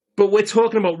 But we're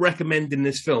talking about recommending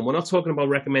this film. We're not talking about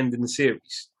recommending the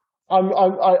series.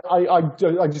 I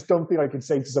just don't think I could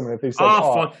say to someone if they said,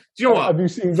 do you know what? Have you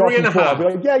seen Rocky 4? I'd be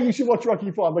like, yeah, you should watch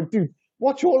Rocky 4. I'm like, dude,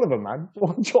 watch all of them, man.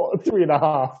 Watch all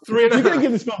 3.5. 3.5. You're going to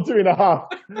give this film 3.5.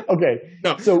 Okay.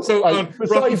 No. So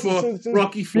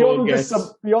Rocky 4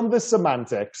 beyond the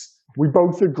semantics, we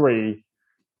both agree,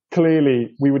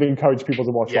 clearly, we would encourage people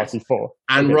to watch Rocky 4.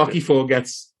 And Rocky 4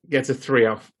 gets a 3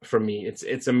 off from me.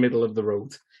 It's a middle of the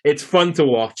road. It's fun to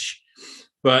watch.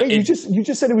 But wait, you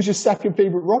just said it was your second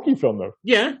favorite Rocky film, though.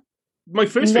 Yeah, my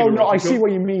first. favorite I see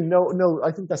what you mean. No,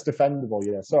 I think that's defendable.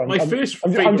 Yeah, sorry.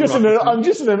 I'm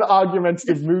just in an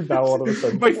argumentative mood now. All of a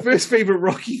sudden, my first favorite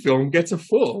Rocky film gets a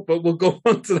 4, but we'll go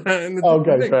on to that.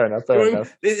 Okay, fair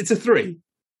enough. It's a 3.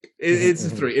 It's a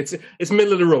 3. It's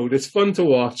middle of the road. It's fun to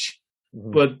watch,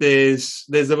 but there's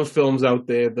other films out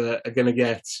there that are going to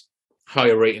get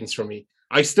higher ratings from me.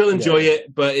 I still enjoy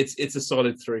it, but it's a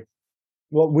solid 3.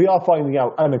 Well, we are finding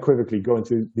out unequivocally going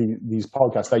through these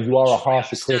podcasts that you are a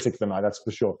harsher critic than I, that's for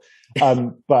sure.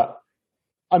 But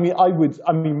I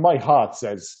mean, my heart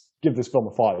says give this film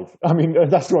a 5. I mean,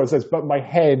 that's what it says, but my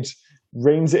head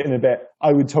reins it in a bit.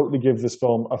 I would totally give this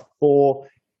film a 4,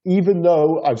 even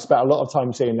though I've spent a lot of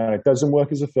time saying that it doesn't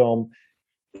work as a film.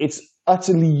 It's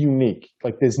utterly unique.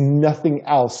 Like there's nothing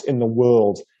else in the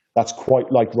world that's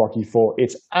quite like Rocky 4.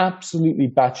 It's absolutely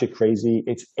batshit crazy.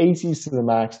 It's 80s to the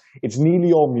max. It's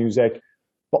nearly all music,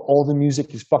 but all the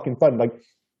music is fucking fun. Like,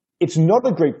 it's not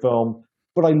a great film,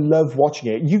 but I love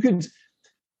watching it. You could,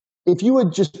 if you were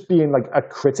just being like a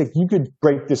critic, you could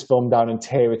break this film down and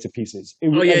tear it to pieces. It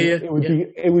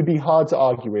would be hard to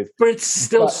argue with. But it's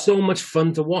still so much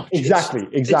fun to watch. Exactly.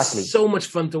 It's so much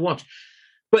fun to watch.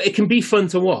 But it can be fun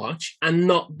to watch and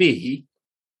not be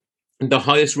the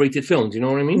highest rated film. Do you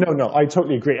know what I mean? No, I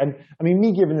totally agree. And I mean,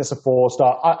 me giving this a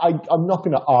 4-star, I'm not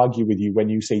going to argue with you when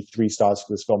you say 3 stars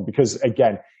for this film, because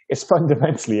again, it's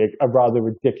fundamentally a rather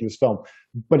ridiculous film,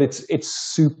 but it's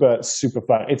super, super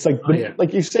fun. It's like,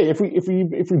 like you say, if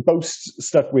we boast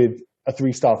stuff with a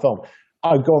 3-star film,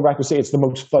 I'd go on record and say it's the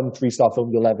most fun 3-star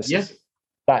film you'll ever see. Yeah.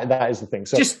 That is the thing.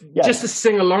 So just to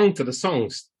sing along to the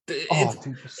songs.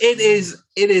 It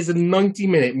is a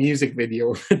 90-minute music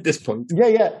video at this point.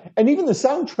 Yeah, and even the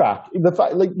soundtrack. The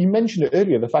fact, like you mentioned it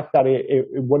earlier, the fact that it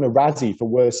won a Razzie for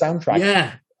worst soundtrack.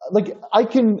 Yeah, like I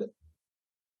can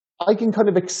kind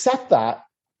of accept that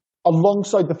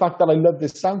alongside the fact that I love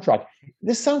this soundtrack.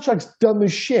 This soundtrack's dumb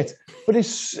as shit, but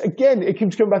it's, again, it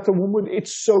keeps coming back to one word.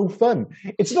 It's so fun.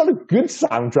 It's not a good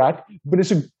soundtrack, but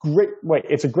it's a great,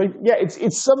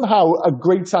 it's somehow a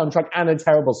great soundtrack and a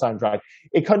terrible soundtrack.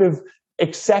 It kind of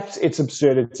accepts its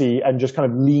absurdity and just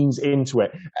kind of leans into it.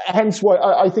 Hence why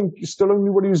I think Stallone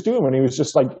knew what he was doing when he was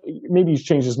just like, maybe he's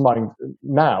changed his mind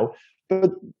now, but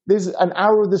there's an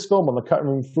hour of this film on the cutting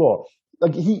room floor.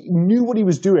 Like, he knew what he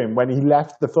was doing when he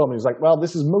left the film. He was like, well,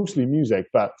 this is mostly music,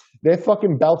 but they're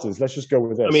fucking belters. Let's just go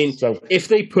with this. I mean, if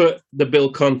they put the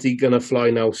Bill Conti Gonna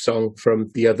Fly Now song from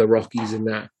the other Rockies in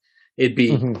that, it'd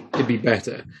be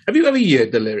better. Have you ever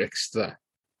heard the lyrics to that?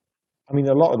 I mean,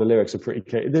 a lot of the lyrics are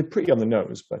they're pretty on the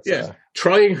nose, but yeah.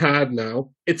 Trying hard now.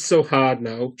 It's so hard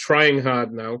now. Trying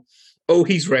hard now. Oh,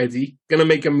 he's ready. Gonna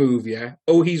make a move, yeah.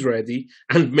 Oh, he's ready.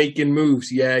 And making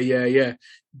moves, yeah.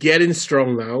 Getting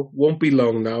strong now. Won't be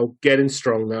long now. Getting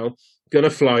strong now. Gonna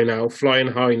fly now. Flying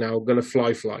high now. Gonna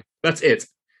fly. That's it.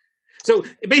 So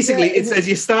basically, it says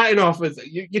you're starting off with,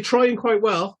 you're trying quite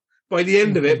well. By the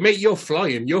end of it, mate, you're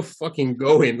flying. You're fucking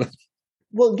going.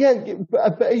 Well, yeah,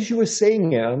 but as you were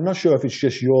saying it, I'm not sure if it's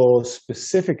just your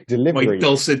specific delivery. My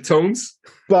dulcet tones.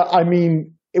 But I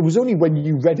mean, it was only when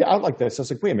you read it out like this, I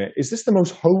was like, wait a minute, is this the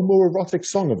most homoerotic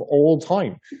song of all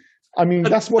time? I mean,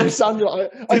 that's what it sounded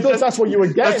like. I thought that's what you were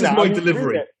getting at. That's just my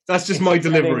delivery. That's just my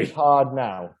delivery. It's hard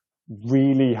now.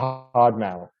 Really hard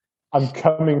now. I'm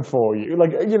coming for you.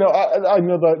 Like, you know, I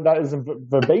know that isn't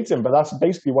verbatim, but that's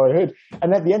basically what I heard.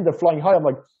 And at the end of Flying High, I'm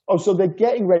like, oh, so they're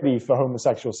getting ready for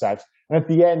homosexual sex. And at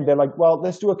the end, they're like, well,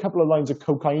 let's do a couple of lines of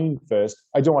cocaine first.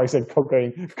 I don't know why I said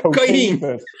cocaine. Cocaine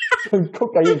first. Cocaine.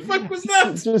 What the fuck was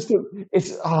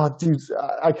that? Dude,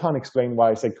 I can't explain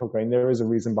why I said cocaine. There is a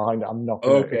reason behind it. I'm not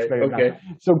going to explain it now.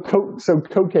 So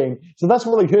cocaine. So that's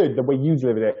what I heard, the way you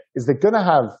delivered it, is they're going to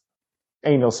have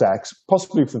anal sex,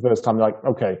 possibly for the first time. They're like,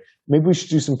 okay, maybe we should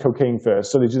do some cocaine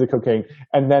first. So they do the cocaine,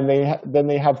 and then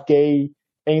they have gay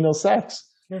anal sex.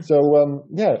 Yeah. So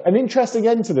an interesting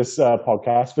end to this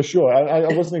podcast for sure.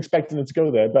 I wasn't expecting it to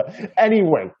go there, but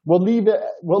anyway, we'll leave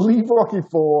Rocky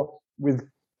 4 with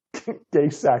gay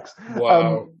sex.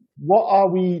 Wow. What are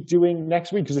we doing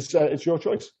next week? Because it's your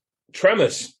choice.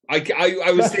 Tremors. I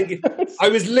was thinking. I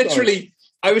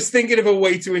was thinking of a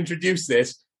way to introduce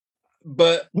this.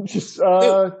 But just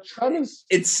Tremors.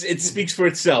 It speaks for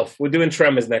itself. We're doing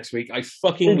Tremors next week. I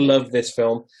fucking love this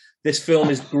film. This film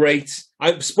is great.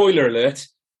 Spoiler alert.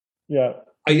 Yeah,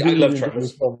 I love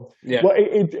Tremors. Yeah. Well,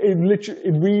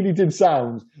 it really did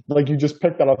sound like you just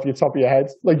picked that off your top of your head.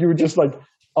 Like you were just like,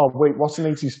 oh wait, what's an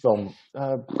 80s film?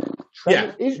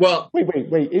 Tremors,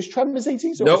 wait. Is Tremors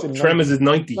 80s? No, Tremors is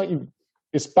 90.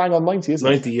 It's bang on 90, isn't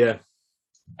it? 90, yeah.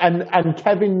 And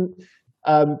Kevin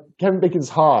Bacon's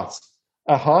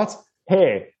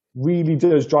hair really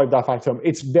does drive that fact home.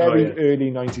 It's very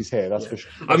early 90s hair, that's for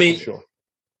sure. For sure.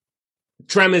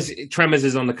 Tremors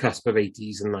is on the cusp of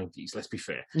 80s and 90s, let's be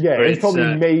fair. Yeah, it's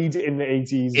probably made in the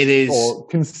 80s. It is. Or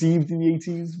conceived in the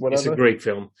 80s, whatever. It's a great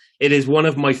film. It is one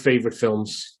of my favorite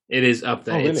films. It is up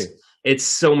there. Oh, really? It's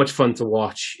so much fun to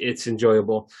watch. It's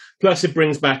enjoyable. Plus, it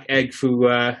brings back Egg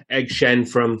Shen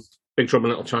from Big Trouble in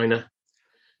Little China.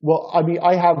 Well, I mean,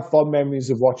 I have fond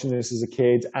memories of watching this as a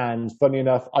kid, and funny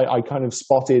enough, I kind of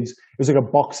spotted, it was like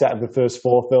a box set of the first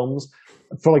 4 films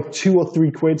for like $2 or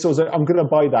 $3. So I was like, I'm going to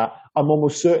buy that. I'm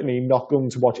almost certainly not going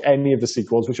to watch any of the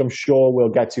sequels, which I'm sure we'll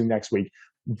get to next week.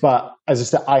 But as I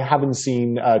said, I haven't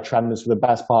seen Tremors for the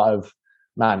best part of,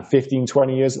 15,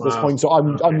 20 years at this point. So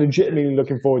I'm legitimately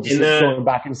looking forward to going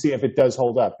back and see if it does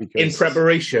hold up. Because in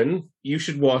preparation, you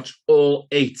should watch all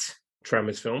 8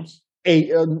 Tremors films.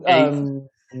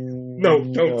 No,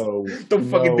 don't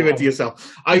fucking do it to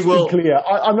yourself. I will. Be clear.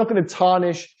 I'm not going to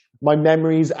tarnish my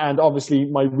memories and obviously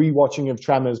my rewatching of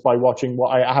Tremors by watching what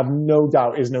I have no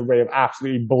doubt is an array of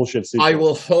absolutely bullshit sequels. I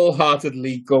will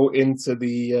wholeheartedly go into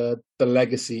the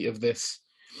legacy of this.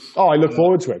 Oh, I look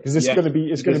forward to it because it's going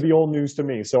to be all news to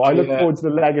me. So I look forward to the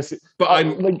legacy. But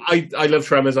I love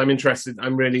Tremors. I'm interested.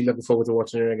 I'm really looking forward to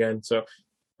watching it again. So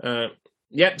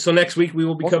so next week we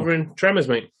will be covering Tremors,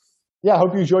 mate. Yeah, I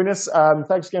hope you join us.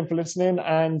 Thanks again for listening,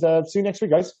 and see you next week,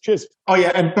 guys. Cheers. Oh,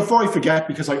 yeah, and before I forget,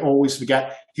 because I always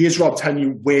forget, here's Rob telling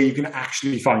you where you can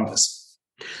actually find us.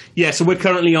 Yeah, so we're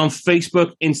currently on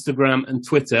Facebook, Instagram, and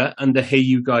Twitter under Hey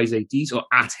You Guys 80s or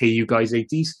at Hey You Guys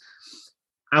 80s.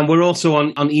 And we're also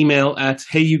on email at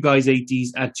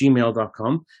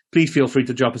heyyouguys80s@gmail.com. Please feel free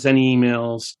to drop us any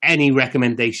emails, any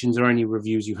recommendations, or any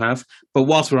reviews you have. But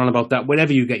whilst we're on about that,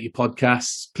 wherever you get your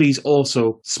podcasts, please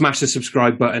also smash the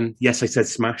subscribe button. Yes, I said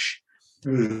smash.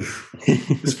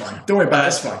 It's fine. Don't worry about it.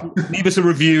 It's fine. Leave us a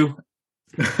review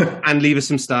and leave us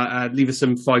some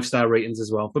 5-star ratings as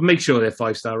well. But make sure they're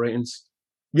 5-star ratings.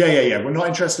 Yeah. We're not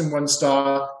interested in 1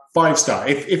 star. 5-star.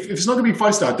 If it's not going to be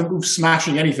 5-star, don't move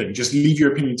smashing anything. Just leave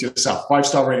your opinion to yourself.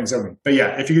 5-star ratings only. But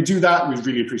yeah, if you could do that, we'd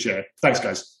really appreciate it. Thanks,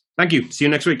 guys. Thank you. See you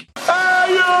next week. Hey,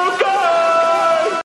 you guys!